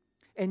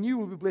and you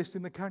will be blessed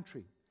in the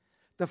country.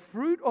 The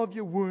fruit of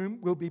your womb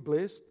will be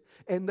blessed,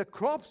 and the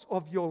crops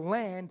of your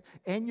land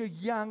and your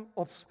young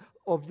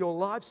of your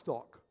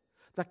livestock,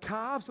 the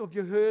calves of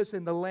your herds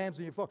and the lambs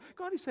in your flock.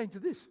 God is saying to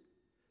this,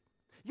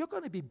 you're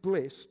going to be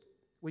blessed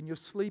when you're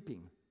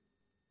sleeping.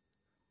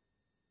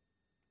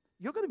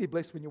 You're going to be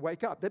blessed when you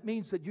wake up. That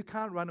means that you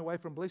can't run away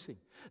from blessing.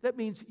 That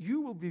means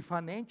you will be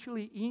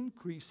financially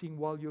increasing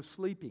while you're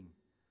sleeping.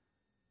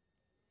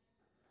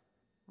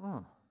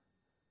 Oh.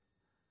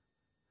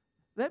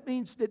 That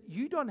means that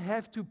you don't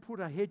have to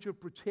put a hedge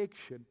of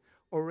protection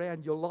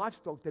around your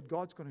livestock, that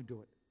God's going to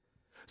do it.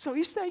 So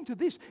he's saying to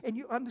this, and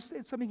you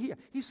understand something here.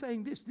 He's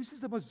saying this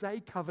is the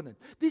Mosaic covenant.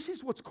 This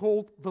is what's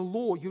called the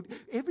law.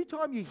 Every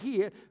time you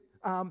hear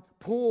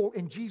Paul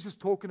and Jesus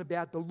talking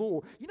about the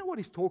law, you know what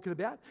he's talking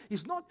about?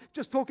 He's not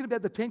just talking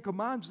about the 10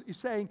 Commandments. He's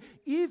saying,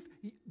 if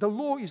the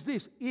law is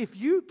this, if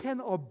you can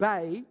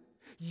obey,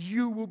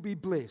 you will be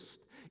blessed.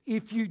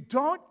 If you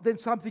don't, then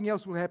something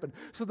else will happen.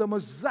 So the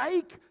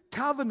Mosaic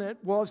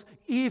covenant was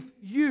if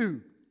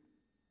you.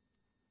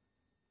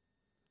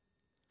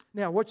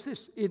 Now watch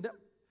this.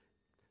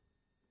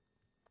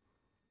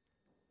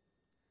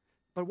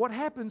 But what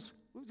happens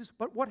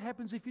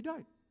if you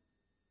don't?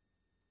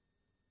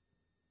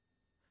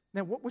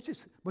 Now, watch this.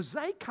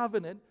 Mosaic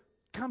covenant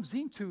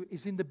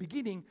is in the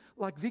beginning,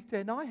 like Victor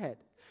and I had,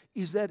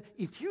 is that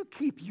if you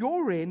keep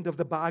your end of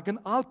the bargain,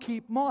 I'll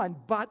keep mine.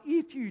 But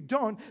if you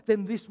don't,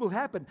 then this will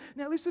happen.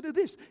 Now, listen to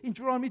this in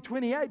Deuteronomy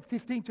 28,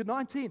 15 to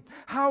 19.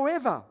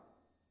 However,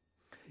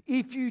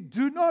 if you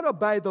do not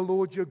obey the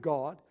Lord your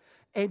God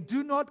and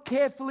do not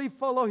carefully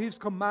follow His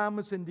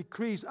commandments and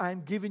decrees I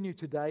am giving you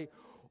today,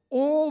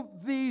 all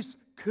these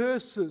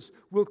curses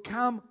will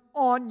come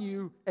on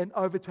you and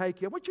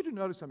overtake you. I want you to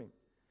notice something.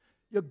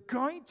 You're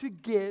going to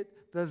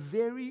get the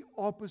very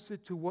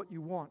opposite to what you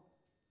want.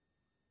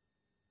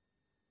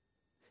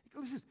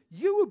 Listen,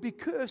 you will be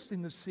cursed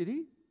in the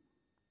city.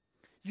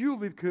 You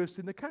will be cursed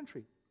in the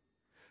country.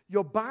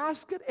 Your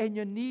basket and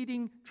your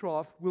kneading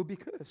trough will be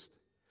cursed.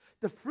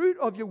 The fruit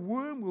of your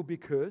womb will be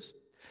cursed,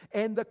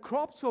 and the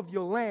crops of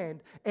your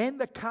land, and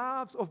the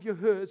calves of your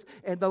herds,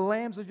 and the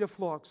lambs of your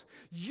flocks.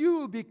 You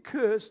will be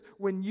cursed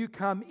when you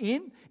come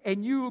in,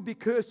 and you will be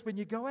cursed when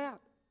you go out.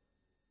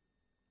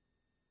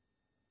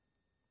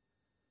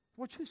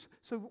 Watch this.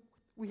 So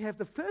we have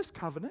the first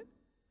covenant,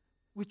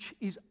 which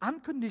is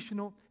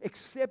unconditional,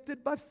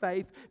 accepted by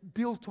faith,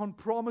 built on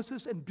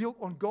promises, and built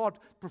on God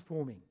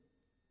performing.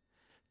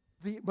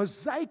 The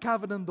Mosaic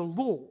covenant, the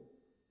law,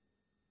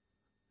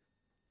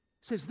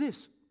 says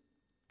this: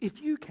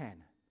 if you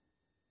can.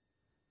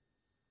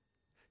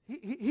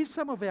 Here's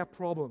some of our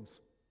problems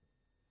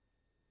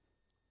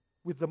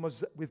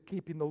with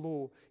keeping the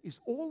law, is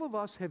all of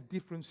us have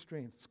different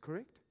strengths,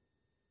 correct?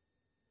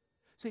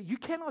 See, you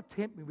cannot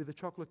tempt me with a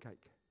chocolate cake.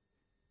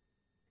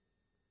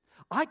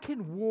 I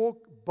can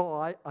walk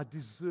by a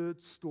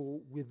dessert store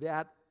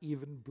without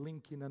even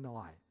blinking an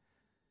eye.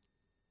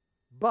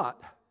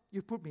 But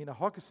You put me in a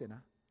hawker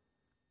center,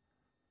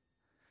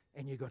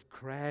 and you got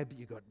crab,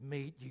 you got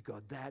meat, you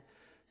got that.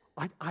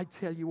 I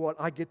tell you what,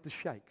 I get the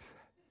shakes.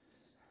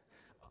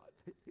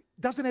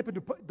 Doesn't happen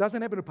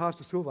to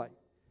Pastor Silve.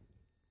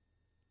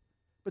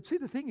 But see,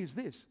 the thing is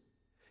this: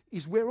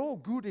 we are all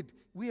good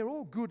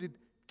at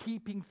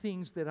keeping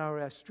things that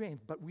are our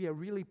strength, but we are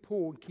really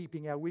poor in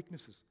keeping our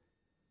weaknesses.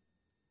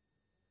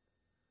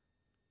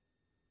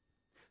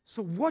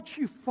 So what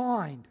you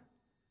find,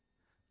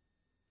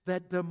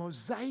 that the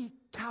Mosaic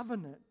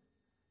covenant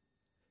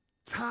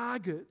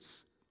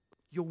targets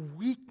your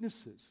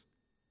weaknesses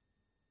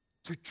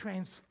to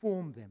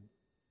transform them.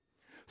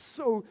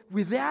 So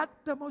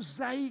without the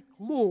Mosaic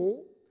law,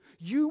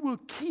 you will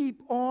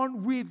keep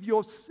on with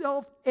your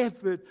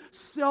self-effort,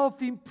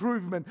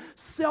 self-improvement,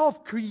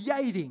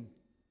 self-creating.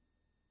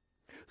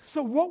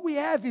 So what we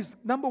have is,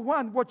 number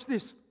one, watch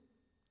this.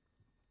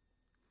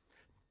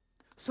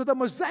 So the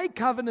Mosaic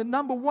covenant,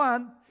 number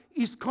one,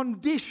 is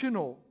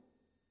conditional.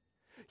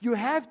 You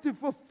have to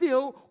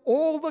fulfill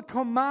all the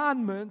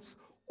commandments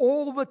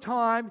all the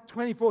time,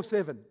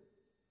 24/7.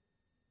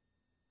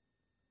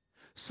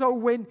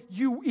 So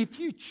if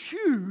you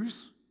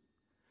choose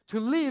to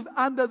live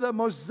under the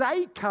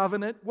Mosaic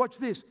covenant, watch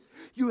this,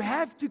 you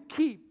have to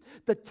keep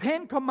the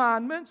 10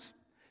 commandments,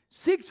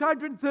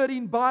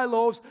 613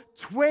 bylaws,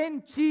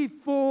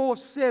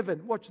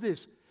 24/7. Watch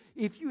this.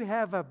 If you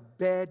have a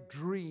bad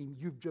dream,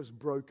 you've just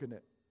broken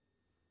it.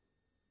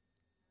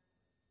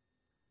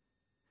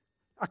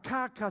 A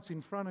car cuts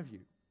in front of you,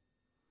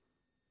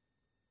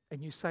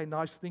 and you say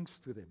nice things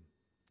to them.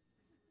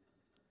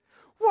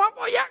 What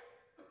were you?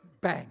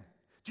 Bang.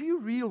 Do you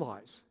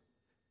realize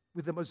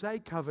with the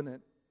Mosaic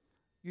covenant,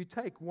 you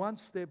take one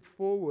step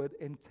forward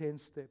and 10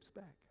 steps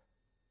back?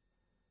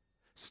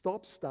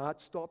 Stop,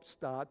 start, stop,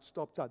 start,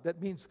 stop, start.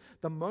 That means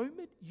the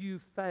moment you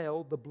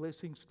fail, the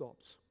blessing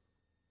stops.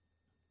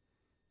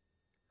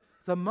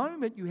 The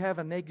moment you have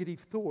a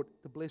negative thought,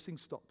 the blessing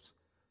stops.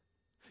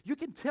 You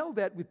can tell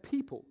that with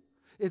people.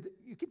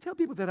 You can tell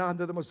people that are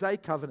under the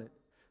Mosaic covenant.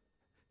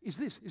 Is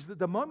that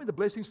the moment the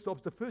blessing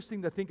stops, the first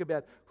thing they think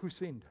about, who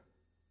sinned?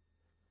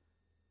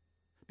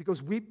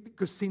 Because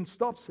sin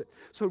stops it.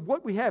 So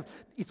what we have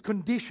is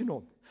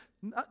conditional.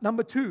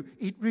 Number two,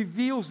 it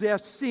reveals their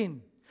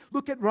sin.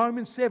 Look at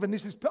Romans 7.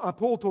 This is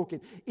Paul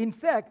talking. In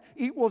fact,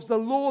 it was the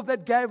law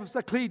that gave us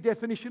a clear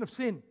definition of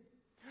sin.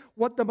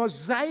 What the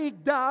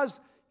Mosaic does,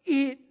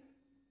 it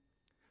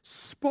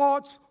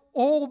spots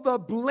all the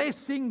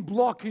blessing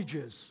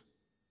blockages.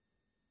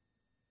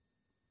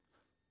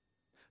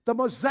 The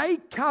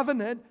Mosaic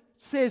covenant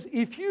says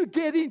if you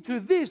get into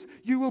this,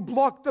 you will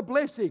block the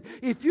blessing.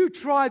 If you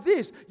try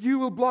this, you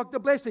will block the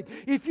blessing.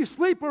 If you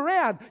sleep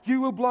around,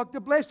 you will block the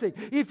blessing.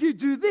 If you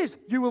do this,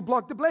 you will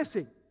block the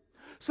blessing.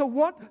 So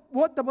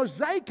what the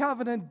Mosaic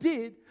covenant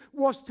did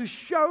was to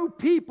show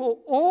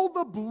people all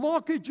the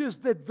blockages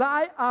that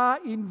they are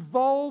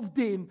involved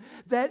in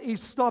that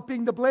is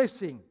stopping the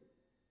blessing.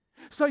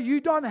 So you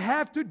don't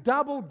have to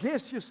double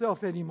guess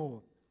yourself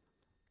anymore.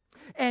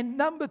 And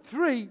number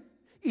three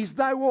is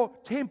they were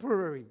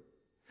temporary.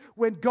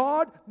 When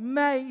God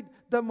made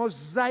the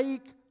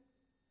Mosaic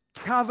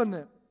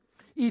covenant,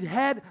 it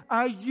had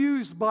a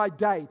use-by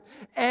date.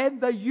 And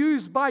the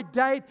use-by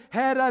date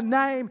had a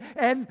name,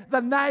 and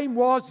the name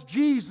was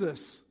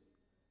Jesus.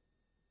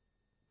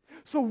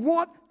 So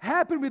what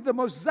happened with the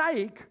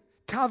Mosaic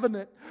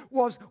covenant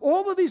was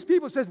all of these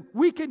people said,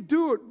 we can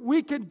do it,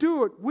 we can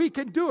do it, we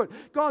can do it.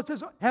 God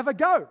says, have a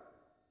go.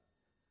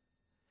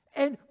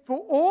 And for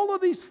all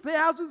of these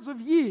thousands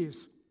of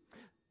years,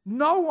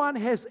 no one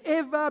has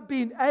ever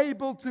been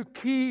able to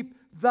keep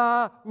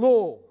the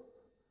law.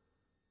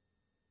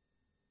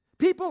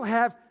 People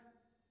have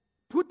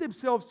put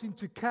themselves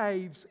into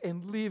caves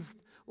and lived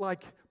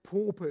like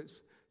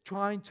paupers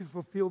trying to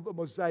fulfill the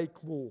Mosaic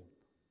law.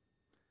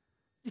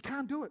 You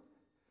can't do it.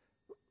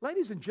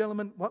 Ladies and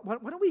gentlemen, why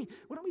don't we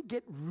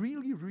get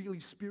really,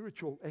 really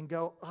spiritual and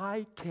go,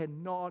 I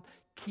cannot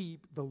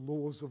keep the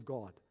laws of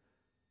God.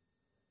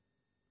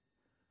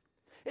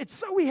 It's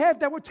so we have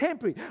that were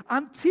temporary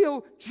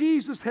until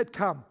Jesus had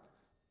come.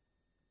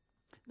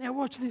 Now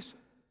watch this.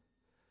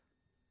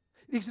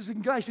 This is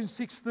in Galatians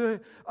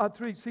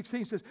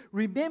 3:16 says,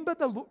 remember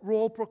the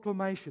royal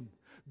proclamation.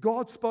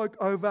 God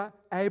spoke over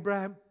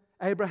Abraham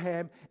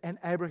and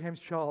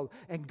Abraham's child.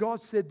 And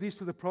God said this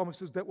to the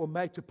promises that were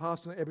made to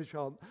pass on every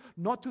child.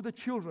 Not to the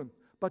children,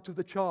 but to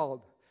the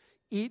child.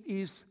 It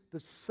is the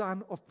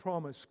son of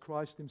promise,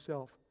 Christ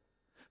himself.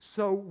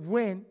 So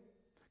when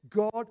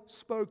God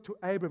spoke to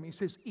Abraham, he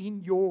says,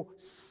 in your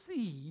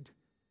seed.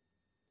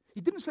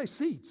 He didn't say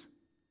seeds.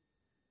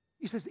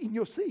 He says, in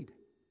your seed.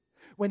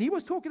 When he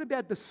was talking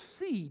about the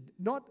seed,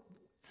 not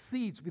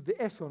seeds with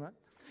the S on it,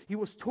 he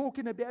was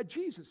talking about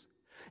Jesus.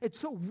 And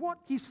so what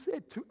he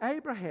said to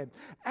Abraham,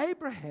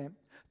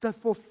 the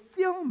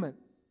fulfillment,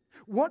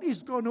 what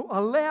is going to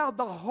allow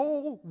the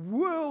whole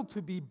world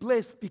to be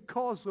blessed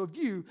because of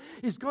you,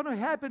 is going to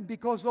happen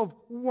because of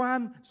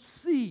one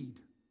seed.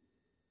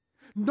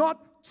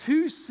 Not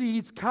two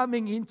seeds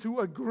coming into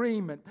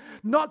agreement.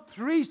 Not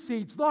three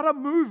seeds, not a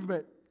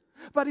movement.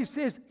 But he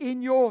says,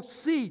 in your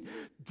seed.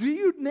 Do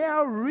you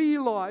now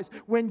realize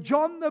when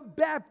John the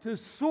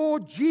Baptist saw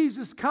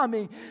Jesus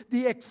coming,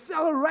 the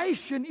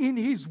acceleration in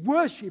his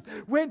worship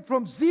went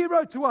from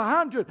 0 to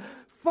 100?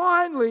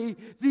 Finally,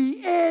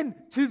 the end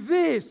to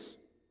this.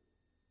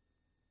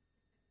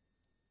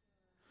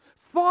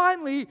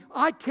 Finally,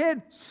 I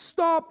can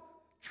stop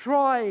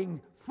trying.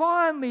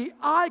 Finally,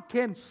 I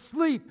can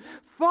sleep.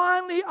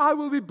 Finally, I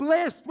will be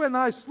blessed when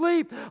I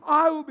sleep.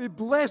 I will be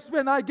blessed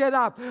when I get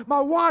up. My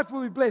wife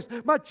will be blessed.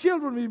 My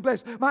children will be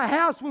blessed. My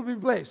house will be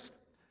blessed.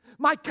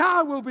 My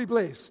car will be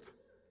blessed.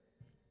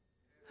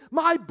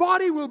 My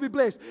body will be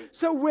blessed.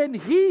 So when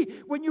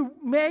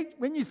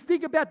you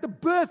think about the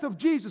birth of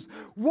Jesus,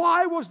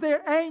 why was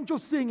there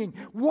angels singing?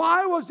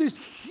 Why was this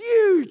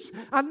huge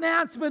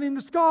announcement in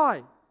the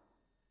sky?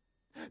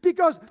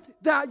 Because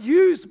the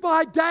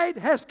use-by date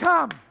has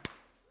come.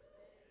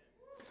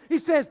 He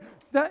says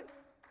that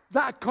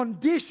the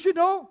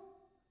conditional,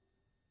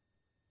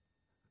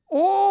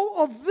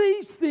 all of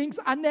these things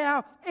are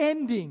now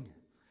ending.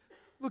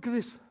 Look at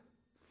this.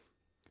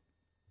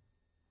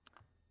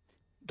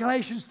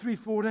 Galatians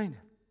 3:14.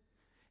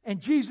 And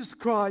Jesus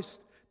Christ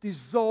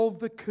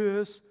dissolved the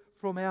curse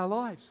from our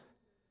lives,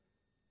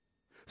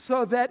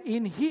 so that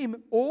in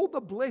him all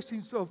the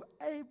blessings of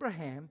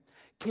Abraham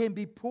can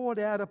be poured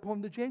out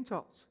upon the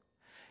Gentiles.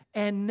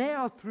 And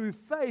now through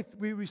faith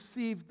we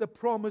receive the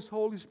promised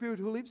Holy Spirit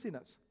who lives in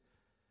us.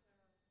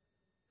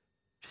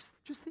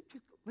 Just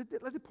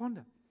let it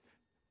ponder.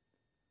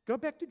 Go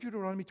back to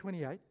Deuteronomy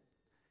 28.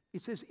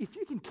 It says, if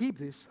you can keep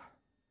this,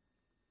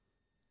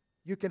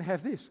 you can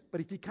have this.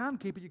 But if you can't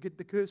keep it, you get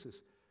the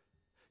curses.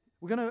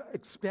 We're going to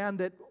expand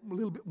that a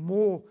little bit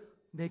more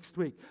next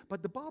week.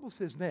 But the Bible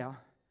says now,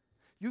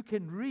 you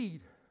can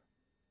read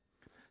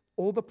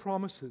all the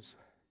promises.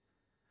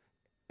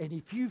 And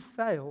if you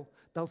fail,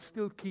 they'll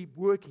still keep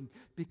working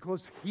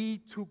because he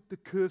took the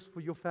curse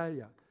for your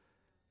failure.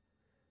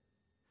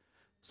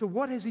 So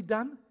what has he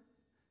done?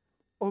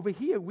 Over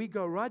here, we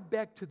go right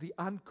back to the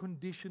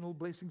unconditional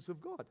blessings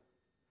of God.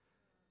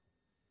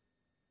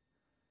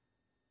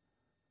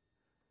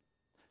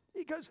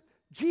 He goes,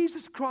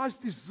 Jesus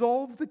Christ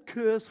dissolved the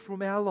curse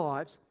from our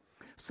lives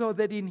so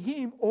that in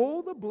him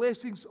all the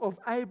blessings of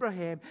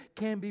Abraham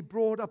can be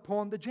brought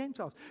upon the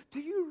Gentiles. Do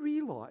you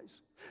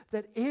realize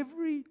that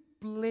every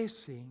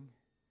blessing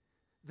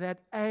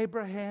that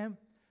Abraham,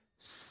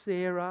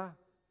 Sarah,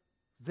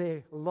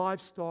 their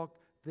livestock,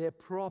 their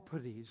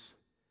properties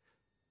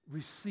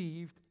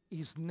received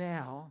is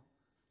now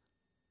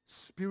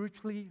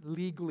spiritually,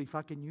 legally, if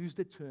I can use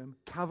the term,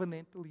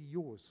 covenantally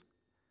yours?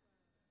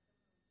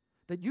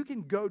 That you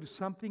can go to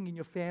something in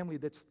your family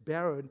that's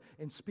barren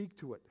and speak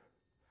to it.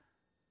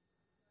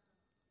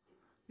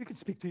 You can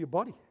speak to your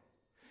body.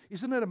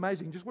 Isn't it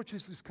amazing? Just watch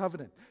this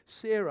covenant.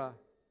 Sarah,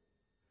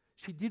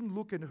 she didn't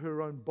look in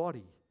her own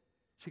body.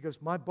 She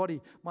goes, my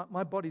body's,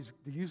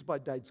 the use-by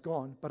date's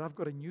gone, but I've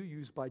got a new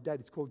use-by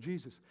date. It's called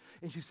Jesus.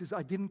 And she says,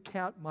 I didn't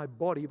count my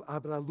body,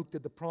 but I looked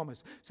at the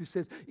promise. She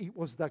says, it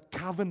was the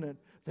covenant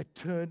that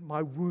turned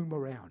my womb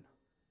around.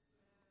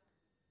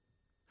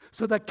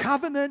 So the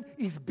covenant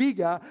is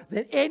bigger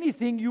than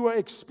anything you are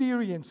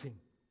experiencing.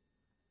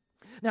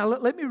 Now,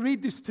 let me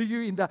read this to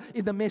you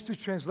in the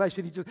Message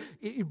translation.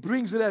 It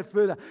brings it out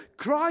further.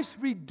 Christ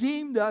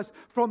redeemed us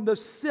from the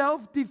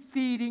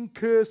self-defeating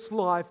cursed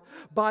life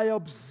by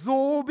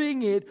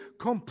absorbing it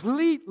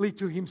completely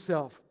to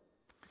himself.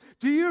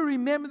 Do you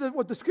remember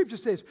what the scripture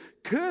says?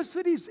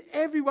 Cursed is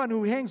everyone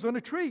who hangs on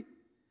a tree.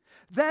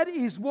 That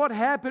is what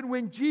happened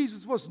when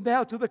Jesus was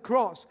nailed to the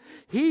cross.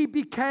 He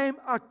became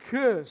a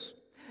curse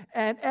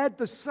and at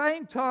the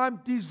same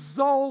time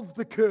dissolved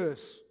the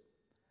curse.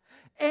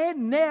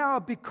 And now,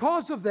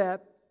 because of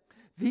that,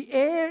 the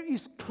air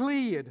is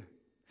cleared.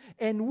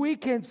 And we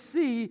can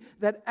see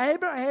that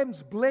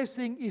Abraham's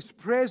blessing is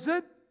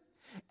present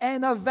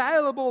and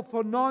available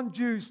for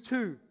non-Jews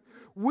too.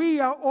 We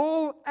are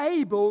all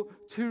able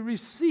to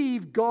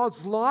receive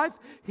God's life,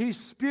 His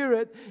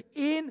Spirit,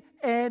 in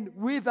and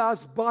with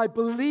us by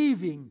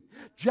believing,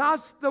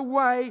 just the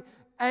way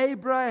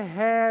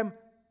Abraham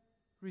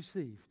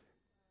received.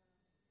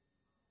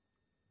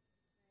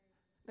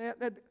 Now,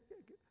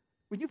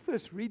 when you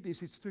first read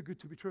this, it's too good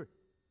to be true.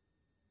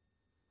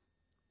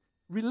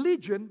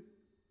 Religion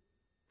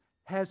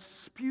has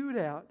spewed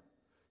out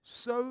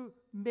so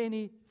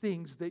many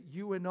things that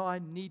you and I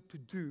need to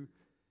do.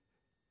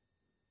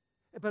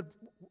 But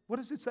what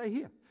does it say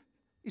here?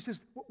 It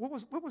says,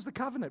 what was the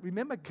covenant?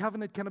 Remember,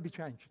 covenant cannot be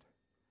changed.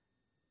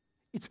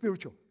 It's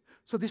spiritual.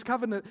 So this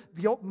covenant,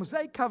 the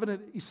Mosaic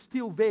covenant, is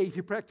still there if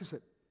you practice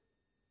it.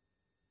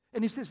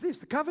 And he says this,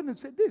 the covenant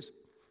said this,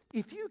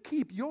 if you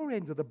keep your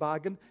end of the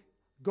bargain,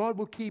 God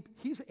will keep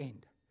his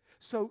end.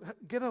 So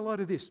get a load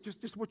of this.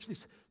 Just watch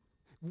this.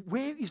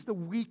 Where is the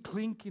weak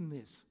link in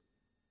this?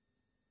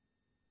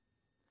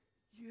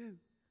 You.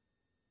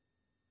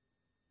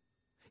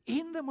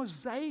 In the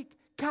Mosaic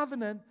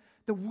covenant,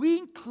 the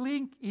weak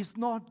link is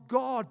not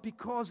God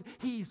because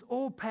he is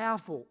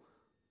all-powerful.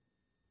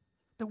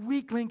 The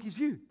weak link is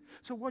you.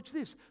 So watch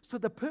this. So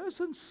the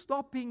person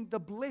stopping the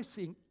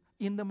blessing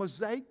in the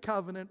Mosaic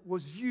covenant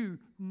was you,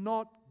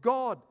 not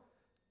God.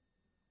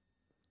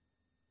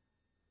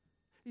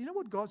 You know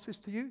what God says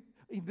to you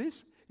in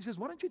this? He says,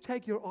 why don't you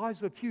take your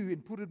eyes off you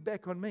and put it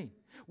back on me?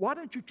 Why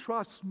don't you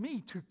trust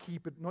me to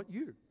keep it, not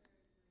you?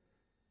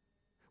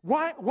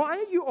 Why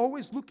are you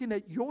always looking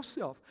at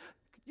yourself?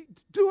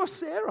 Do a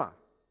Sarah.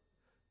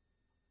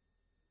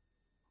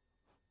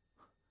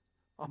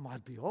 I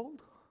might be old.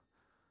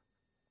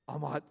 I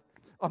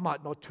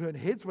might not turn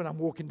heads when I'm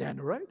walking down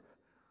the road.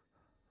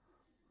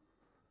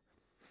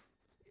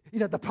 You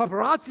know, the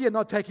paparazzi are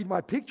not taking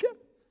my picture.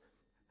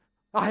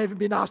 I haven't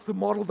been asked to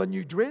model the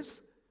new dress.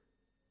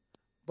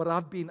 But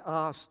I've been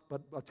asked,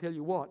 but I'll tell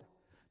you what,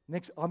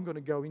 next I'm going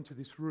to go into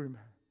this room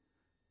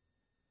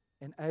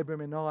and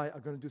Abram and I are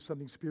going to do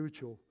something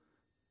spiritual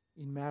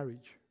in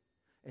marriage.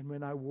 And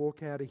when I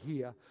walk out of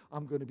here,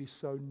 I'm going to be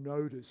so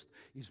noticed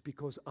is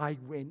because I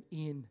went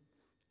in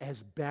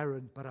as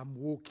barren, but I'm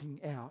walking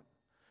out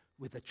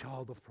with a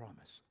child of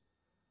promise.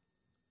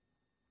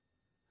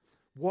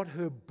 What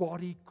her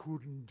body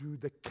couldn't do,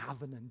 the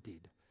covenant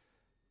did.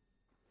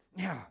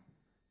 Now,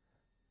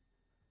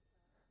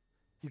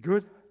 you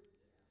good?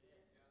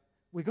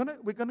 We're going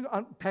to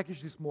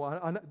unpackage this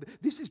more.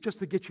 This is just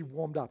to get you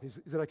warmed up.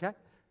 Is it okay?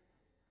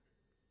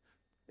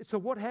 So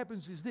what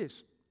happens is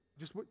this.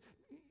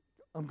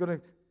 I've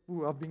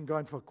been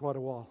going for quite a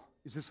while.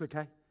 Is this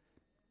okay?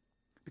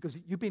 Because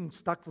you've been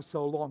stuck for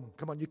so long.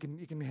 Come on, you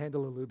can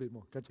handle a little bit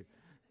more, can't you?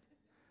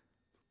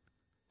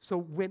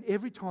 So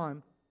every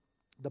time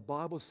the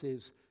Bible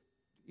says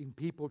in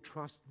people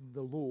trusting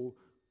the law,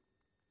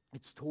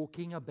 it's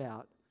talking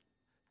about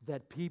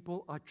that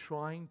people are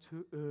trying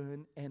to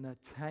earn and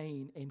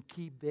attain and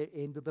keep their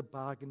end of the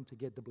bargain to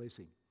get the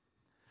blessing.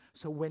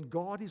 So when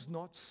God is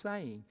not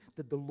saying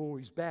that the law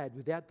is bad,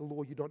 without the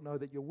law you don't know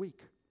that you're weak.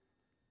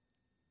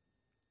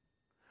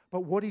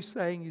 But what he's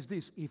saying is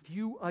this: if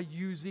you are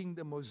using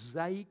the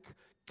Mosaic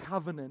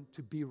covenant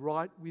to be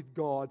right with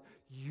God,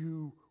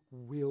 you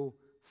will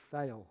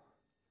fail.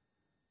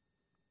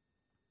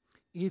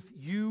 If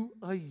you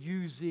are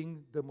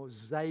using the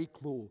Mosaic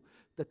law,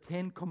 the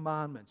 10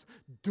 commandments,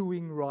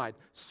 doing right,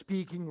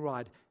 speaking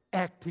right,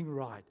 acting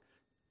right,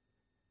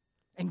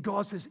 and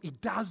God says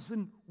it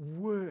doesn't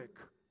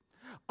work.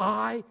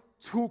 I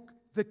took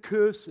the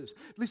curses.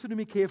 Listen to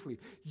me carefully.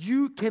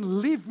 You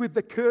can live with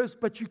the curse,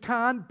 but you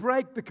can't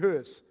break the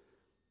curse.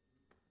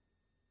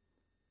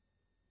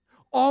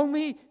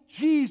 Only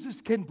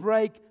Jesus can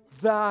break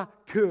the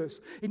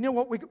curse. And you know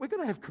what? We're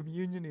going to have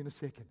communion in a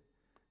second.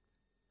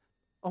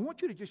 I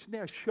want you to just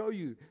now show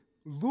you,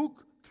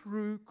 look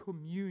through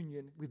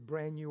communion with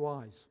brand new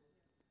eyes.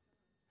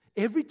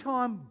 Every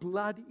time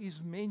blood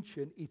is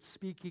mentioned, it's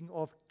speaking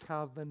of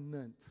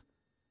covenant.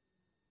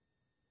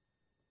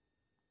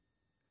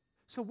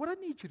 So what I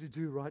need you to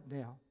do right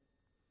now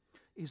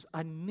is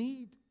I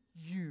need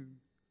you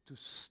to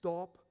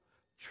stop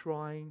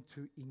trying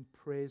to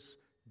impress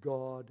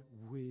God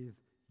with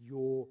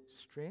your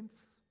strength.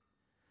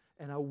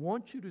 And I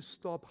want you to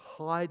stop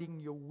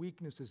hiding your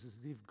weaknesses as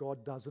if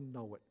God doesn't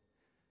know it.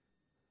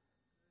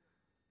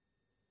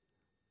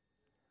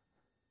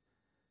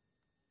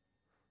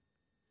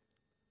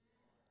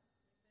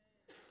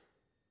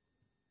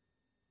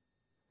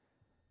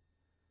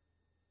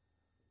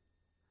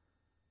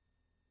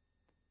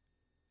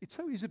 It's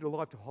so easy to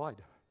life to hide.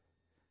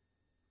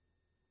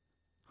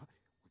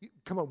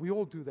 Come on, we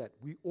all do that.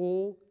 We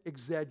all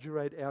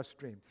exaggerate our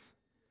strengths.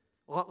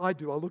 I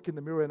do. I look in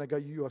the mirror and I go,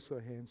 you are so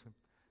handsome.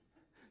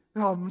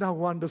 Oh, no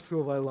wonder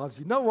Silvo loves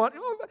you. No wonder.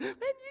 Oh, man,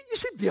 you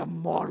should be a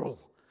model.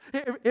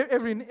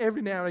 Every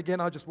now and again,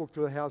 I just walk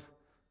through the house.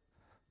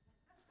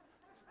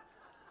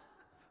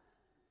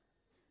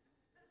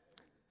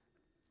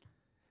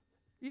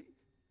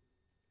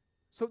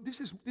 So this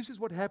is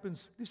what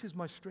happens. This is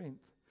my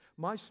strength.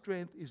 My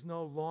strength is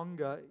no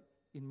longer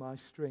in my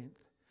strength,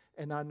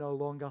 and I no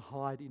longer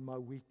hide in my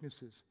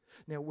weaknesses.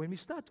 Now, when we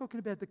start talking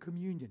about the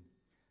communion,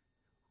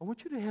 I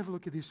want you to have a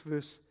look at this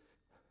verse.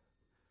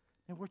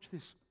 Now, watch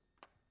this.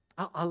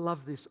 I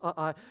love this.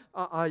 I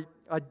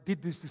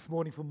did this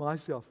morning for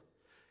myself.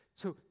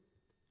 So,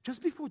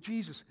 just before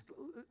Jesus,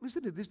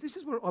 listen to this. This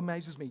is what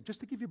amazes me.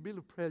 Just to give you a bit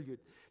of prelude.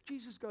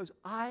 Jesus goes,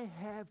 I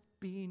have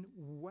been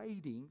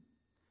waiting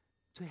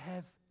to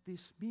have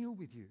this meal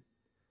with you.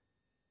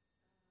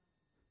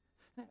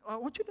 Now, I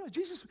want you to know,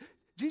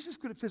 Jesus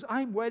could have said,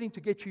 I'm waiting to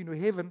get you into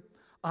heaven.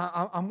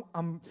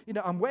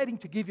 I'm waiting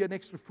to give you an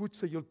extra foot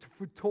so you're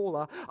foot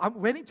taller.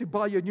 I'm waiting to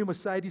buy you a new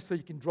Mercedes so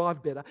you can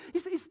drive better.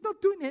 He's not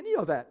doing any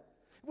of that.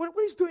 What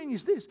he's doing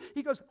is this.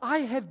 He goes, I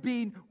have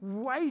been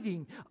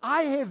waiting.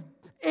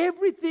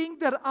 Everything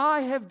that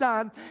I have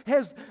done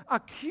has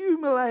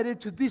accumulated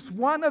to this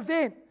one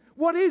event.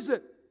 What is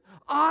it?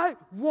 I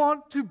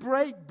want to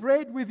break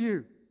bread with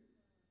you.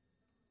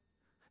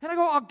 And I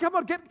go, oh, come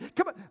on.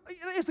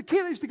 As a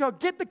kid, I used to go,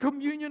 get the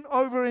communion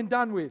over and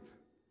done with.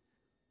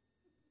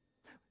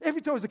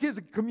 Every time as a kid,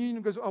 the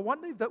communion goes, I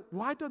wonder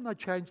why don't I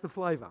change the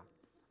flavor?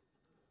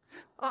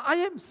 I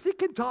am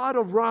sick and tired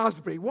of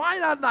raspberry. Why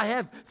don't I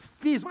have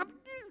fizz?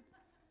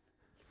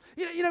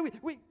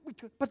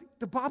 But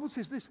the Bible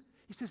says this.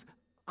 He says,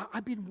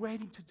 I've been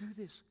waiting to do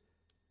this.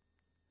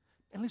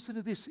 And listen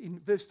to this in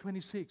verse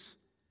 26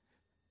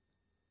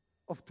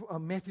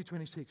 of Matthew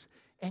 26.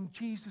 And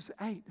Jesus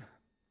ate.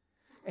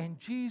 And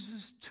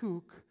Jesus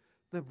took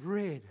the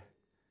bread.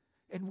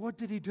 And what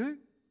did he do?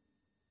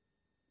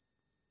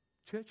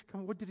 Church,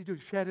 come on, what did he do?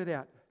 Shout it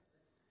out.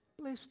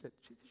 Blessed it.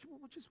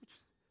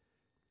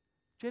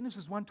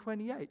 Genesis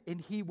 1:28.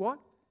 And he what?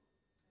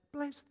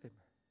 Blessed them.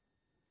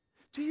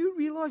 Do you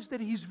realize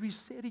that he's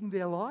resetting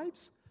their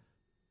lives?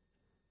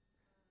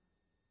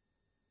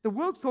 The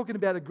world's talking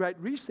about a great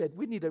reset.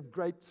 We need a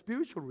great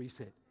spiritual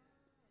reset.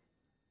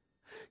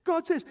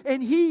 God says,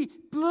 and he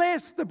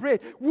blessed the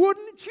bread.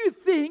 Wouldn't you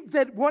think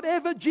that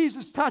whatever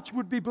Jesus touched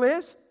would be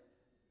blessed?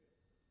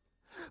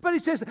 But he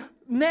says,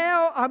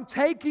 now I'm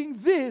taking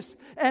this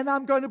and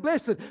I'm going to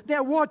bless it.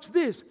 Now watch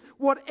this.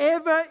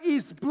 Whatever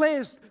is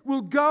blessed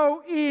will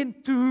go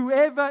into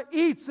whoever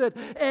eats it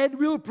and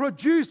will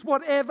produce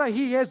whatever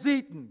he has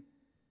eaten.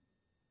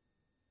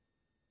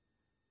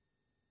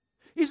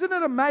 Isn't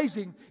it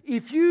amazing?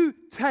 If you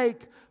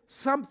take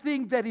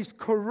something that is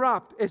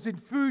corrupt, as in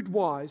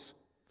food-wise,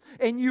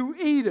 and you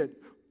eat it,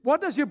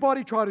 what does your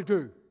body try to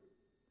do?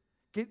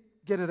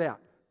 Get it out.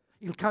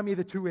 It'll come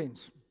either two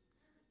ends.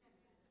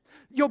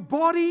 Your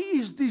body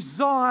is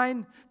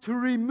designed to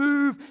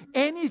remove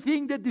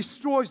anything that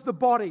destroys the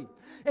body.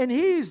 And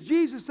here's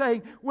Jesus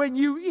saying, when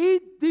you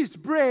eat this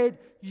bread,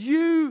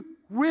 you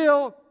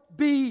will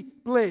be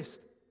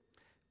blessed.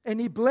 And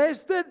he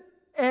blessed it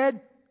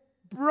and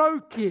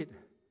broke it.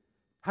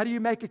 How do you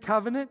make a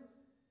covenant?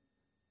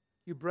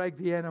 You break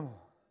the animal.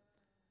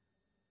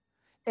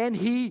 And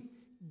he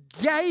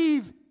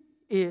gave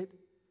it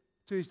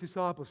to his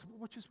disciples.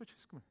 Watch this. Come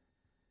on.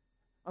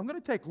 I'm going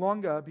to take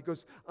longer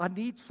because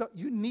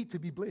you need to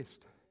be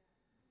blessed.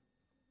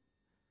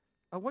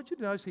 I want you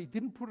to notice he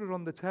didn't put it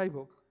on the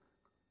table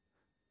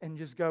and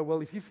just go,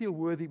 well, if you feel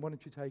worthy, why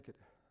don't you take it?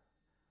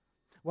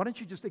 Why don't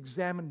you just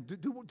examine,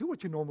 do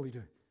what you normally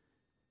do?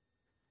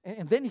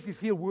 And then if you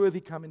feel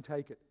worthy, come and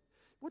take it.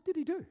 What did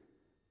he do?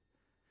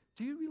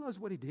 Do you realize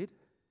what he did?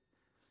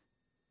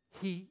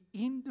 He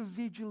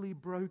individually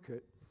broke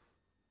it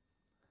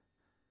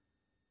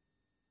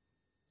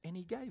and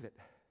he gave it.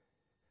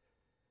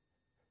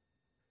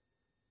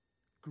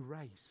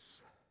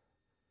 Grace.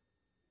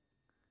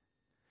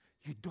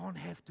 You don't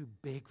have to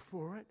beg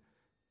for it.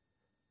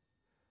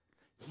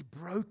 He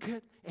broke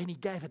it and he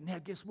gave it. Now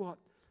guess what?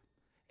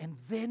 And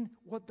then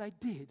what they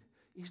did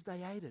is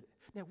they ate it.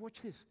 Now watch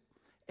this.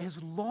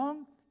 As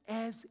long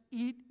as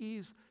it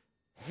is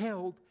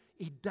held,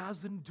 it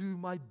doesn't do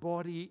my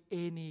body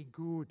any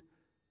good.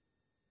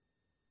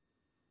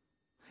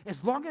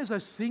 As long as I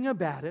sing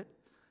about it,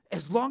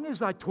 as long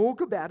as I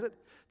talk about it,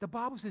 the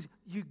Bible says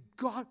you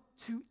got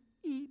to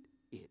eat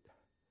it.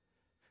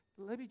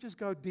 Let me just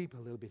go deep a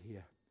little bit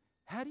here.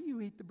 How do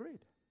you eat the bread?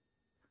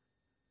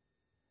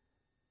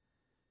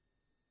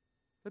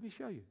 Let me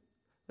show you.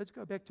 Let's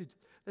go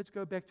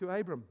back to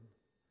Abram.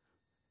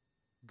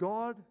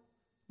 God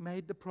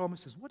made the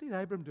promises. What did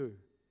Abram do?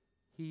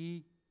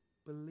 He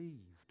believed.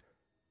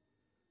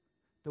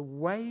 The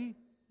way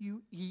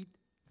you eat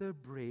the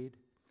bread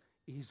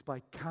is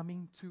by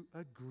coming to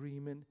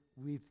agreement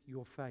with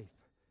your faith.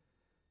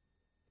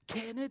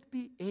 Can it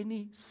be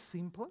any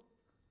simpler?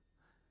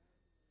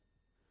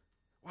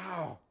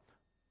 Wow,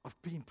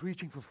 I've been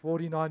preaching for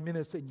 49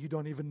 minutes and you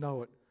don't even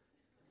know it.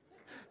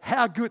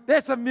 How good.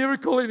 That's a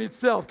miracle in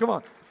itself. Come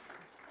on.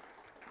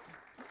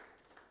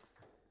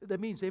 That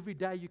means every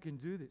day you can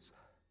do this.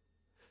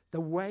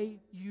 The way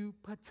you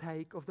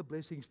partake of the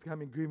blessings to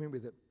come in agreement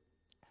with it.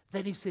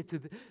 Then he said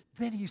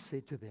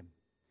to them,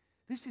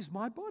 this is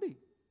my body.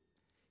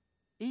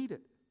 Eat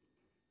it.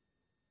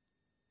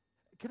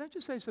 Can I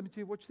just say something to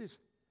you? Watch this.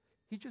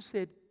 He just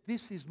said,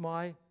 this is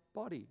my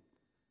body.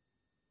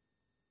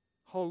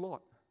 Whole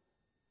lot.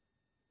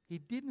 He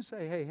didn't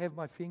say, hey, have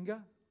my finger,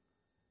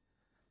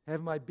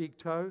 have my big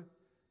toe,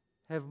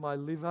 have my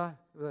liver.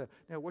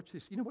 Now watch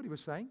this. You know what he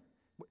was saying?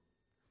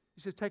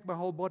 He says, take my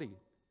whole body.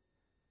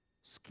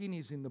 Skin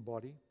is in the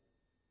body.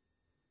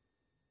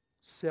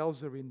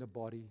 Cells are in the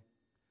body.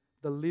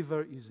 The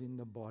liver is in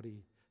the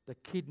body. The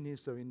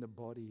kidneys are in the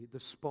body. The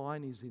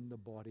spine is in the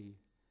body.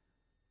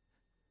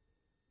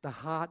 The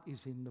heart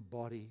is in the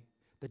body.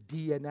 The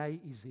DNA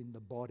is in the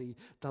body.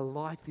 The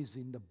life is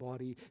in the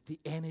body. The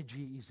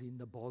energy is in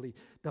the body.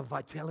 The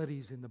vitality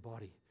is in the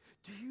body.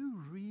 Do you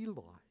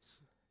realize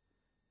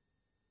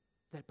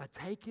that by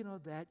taking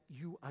of that,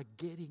 you are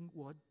getting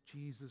what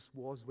Jesus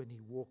was when he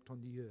walked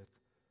on the earth?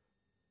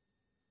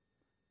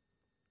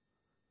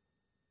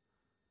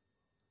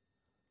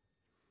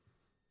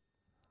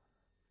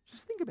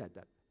 Just think about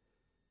that.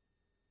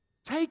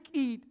 Take,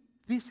 eat,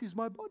 this is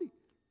my body.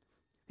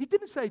 He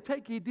didn't say,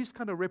 take, eat, this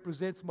kind of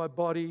represents my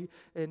body.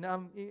 And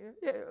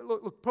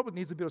look, probably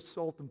needs a bit of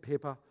salt and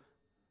pepper.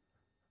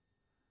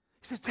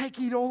 He says, take,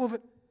 eat all of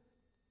it.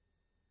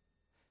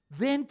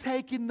 Then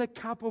take in the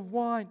cup of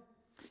wine.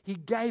 He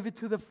gave it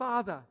to the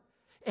Father.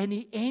 And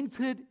he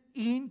entered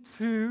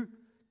into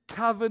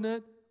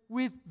covenant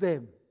with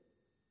them.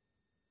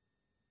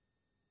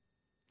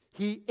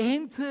 He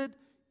entered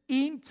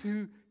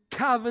into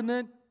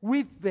covenant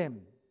with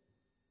them.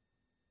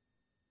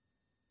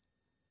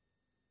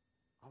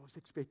 I was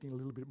expecting a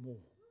little bit more.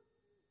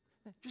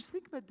 Now, just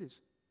think about this.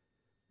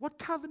 What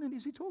covenant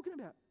is he talking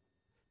about?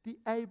 The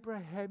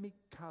Abrahamic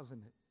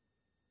covenant.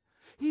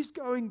 He's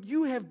going,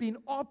 you have been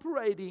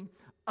operating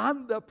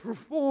under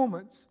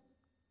performance.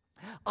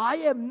 I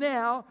am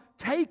now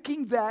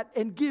taking that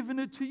and giving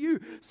it to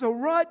you. So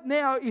right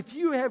now, if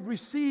you have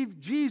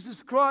received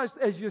Jesus Christ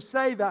as your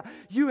Savior,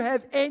 you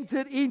have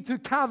entered into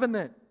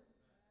covenant.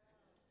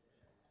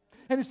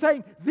 And it's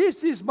saying,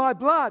 this is my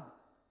blood.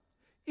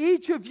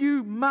 Each of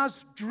you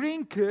must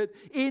drink it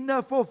in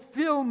the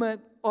fulfillment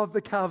of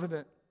the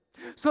covenant.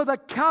 So the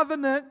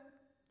covenant,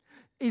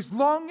 as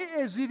long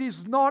as it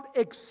is not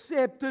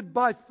accepted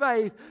by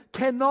faith,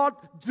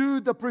 cannot do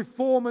the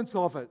performance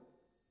of it.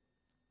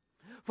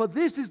 For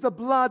this is the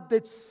blood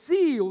that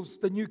seals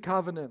the new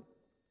covenant.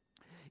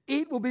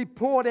 It will be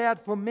poured out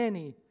for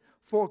many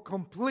for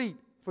complete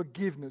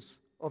forgiveness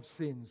of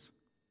sins.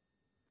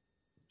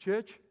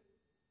 Church,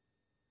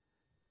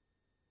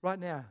 right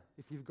now,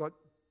 if you've got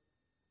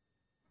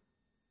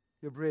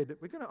your bread,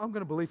 I'm going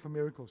to believe for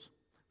miracles.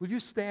 Will you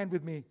stand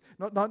with me?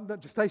 Not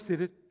just stay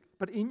seated,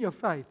 but in your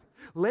faith.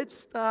 Let's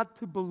start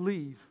to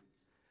believe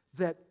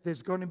that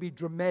there's going to be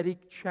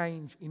dramatic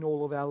change in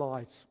all of our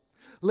lives.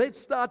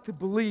 Let's start to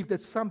believe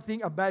that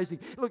something amazing.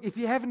 Look, if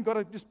you haven't got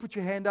it, just put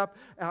your hand up.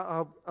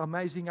 Our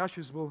amazing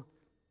ushers will.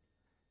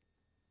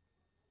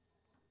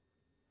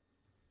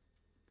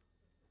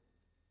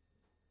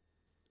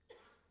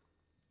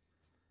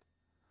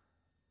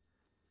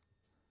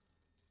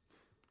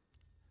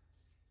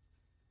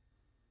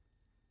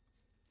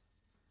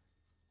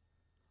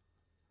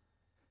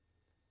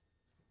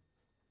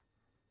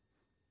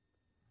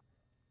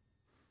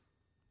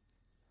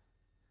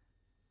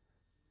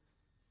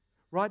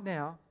 Right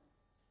now,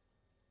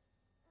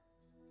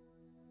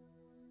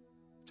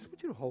 just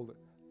want you to hold it.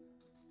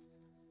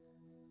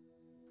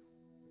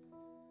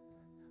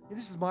 And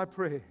this is my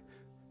prayer.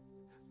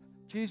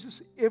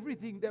 Jesus,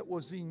 everything that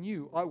was in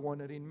you, I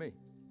want it in me.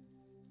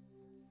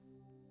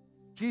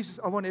 Jesus,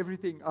 I want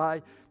everything.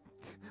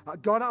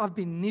 God, I've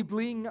been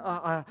nibbling.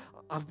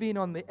 I've been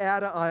on the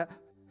outer.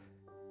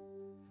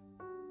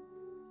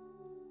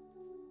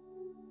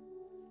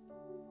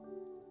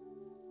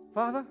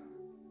 Father,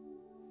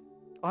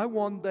 I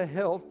want the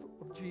health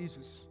of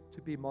Jesus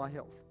to be my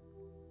health.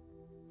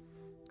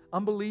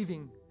 I'm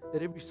believing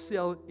that every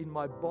cell in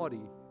my body,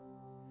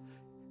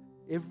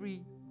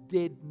 every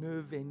dead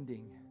nerve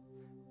ending,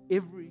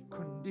 every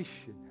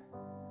condition.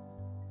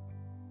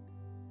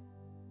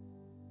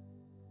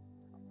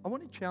 I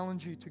want to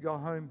challenge you to go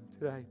home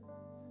today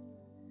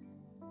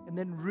and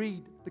then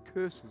read the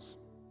curses.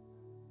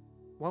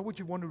 Why would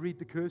you want to read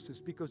the curses?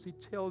 Because it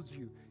tells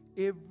you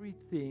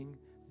everything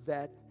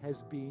that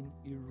has been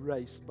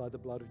erased by the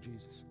blood of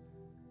Jesus.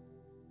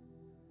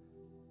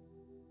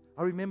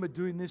 I remember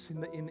doing this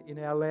in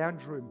our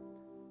lounge room.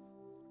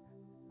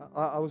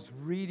 I was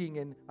reading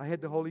and I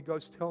had the Holy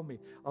Ghost tell me,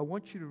 I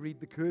want you to read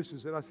the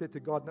curses. And I said to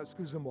God, no,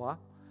 excuse-moi,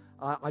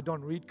 I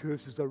don't read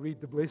curses, I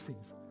read the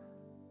blessings.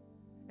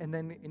 And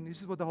this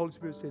is what the Holy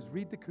Spirit says,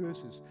 read the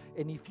curses.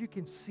 And if you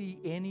can see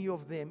any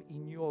of them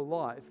in your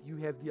life, you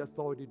have the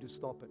authority to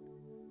stop it.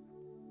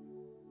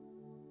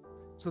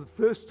 So the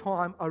first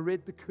time I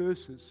read the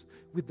curses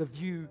with the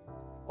view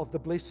of the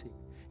blessing.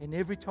 And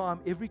every time,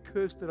 every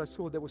curse that I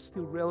saw that was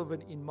still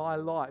relevant in my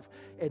life.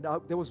 And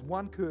there was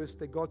one curse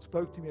that God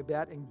spoke to me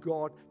about, and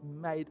God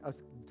made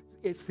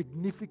a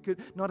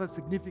significant, not a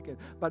significant,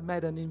 but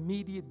made an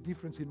immediate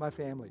difference in my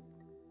family.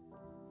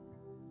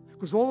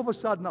 Because all of a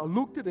sudden I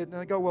looked at it and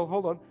I go, well,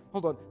 hold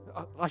on.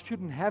 I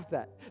shouldn't have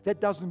that. That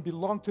doesn't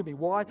belong to me.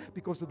 Why?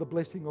 Because of the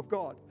blessing of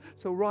God.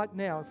 So right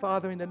now,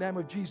 Father, in the name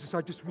of Jesus,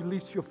 I just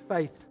release your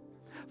faith.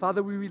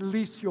 Father, we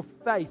release your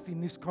faith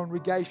in this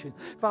congregation.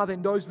 Father,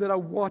 and those that are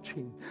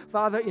watching.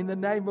 Father, in the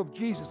name of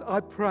Jesus, I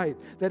pray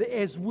that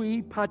as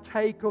we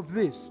partake of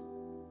this,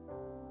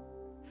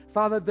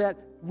 Father, that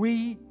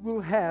we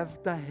will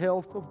have the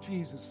health of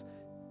Jesus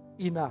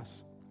in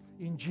us.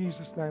 In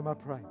Jesus' name I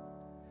pray.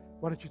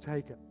 Why don't you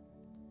take it?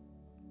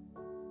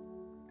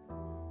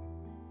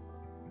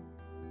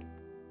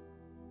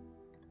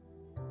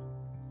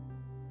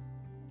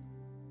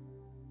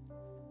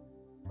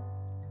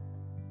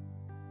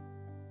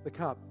 The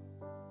cup,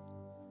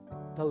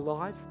 the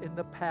life and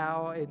the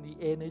power and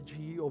the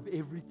energy of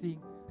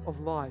everything of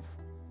life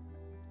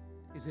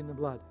is in the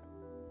blood.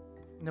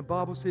 And the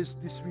Bible says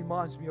this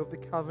reminds me of the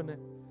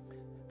covenant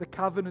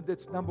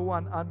that's number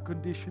one,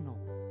 unconditional,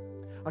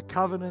 a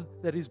covenant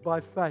that is by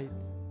faith,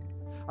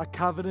 a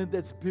covenant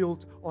that's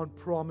built on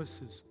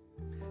promises.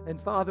 And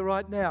Father,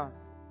 right now,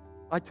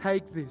 I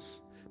take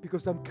this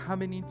because I'm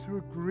coming into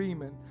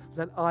agreement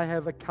that I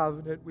have a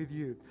covenant with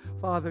you.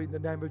 Father, in the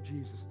name of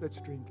Jesus, let's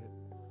drink it.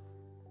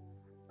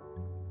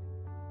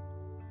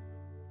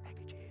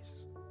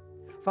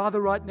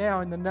 Father, right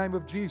now, in the name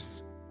of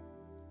Jesus,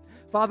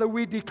 Father,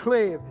 we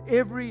declare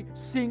every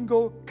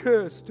single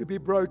curse to be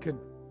broken.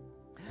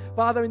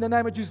 Father, in the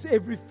name of Jesus,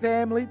 every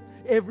family,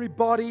 every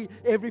body,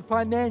 every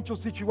financial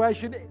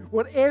situation,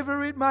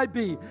 whatever it may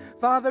be,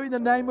 Father, in the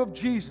name of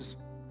Jesus,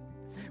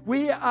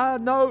 we are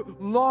no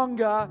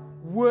longer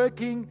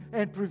working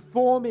and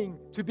performing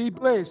to be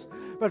blessed.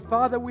 But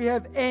Father, we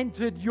have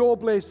entered your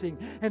blessing.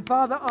 And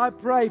Father, I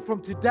pray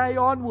from today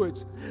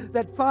onwards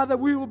that, Father,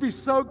 we will be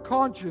so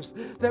conscious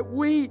that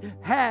we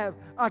have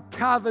a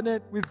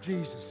covenant with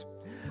Jesus.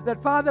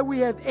 That, Father, we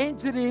have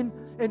entered in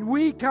and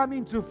we come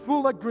into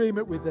full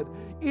agreement with it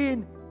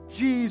in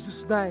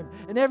Jesus' name.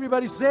 And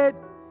everybody said,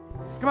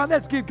 come on,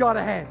 let's give God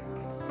a hand.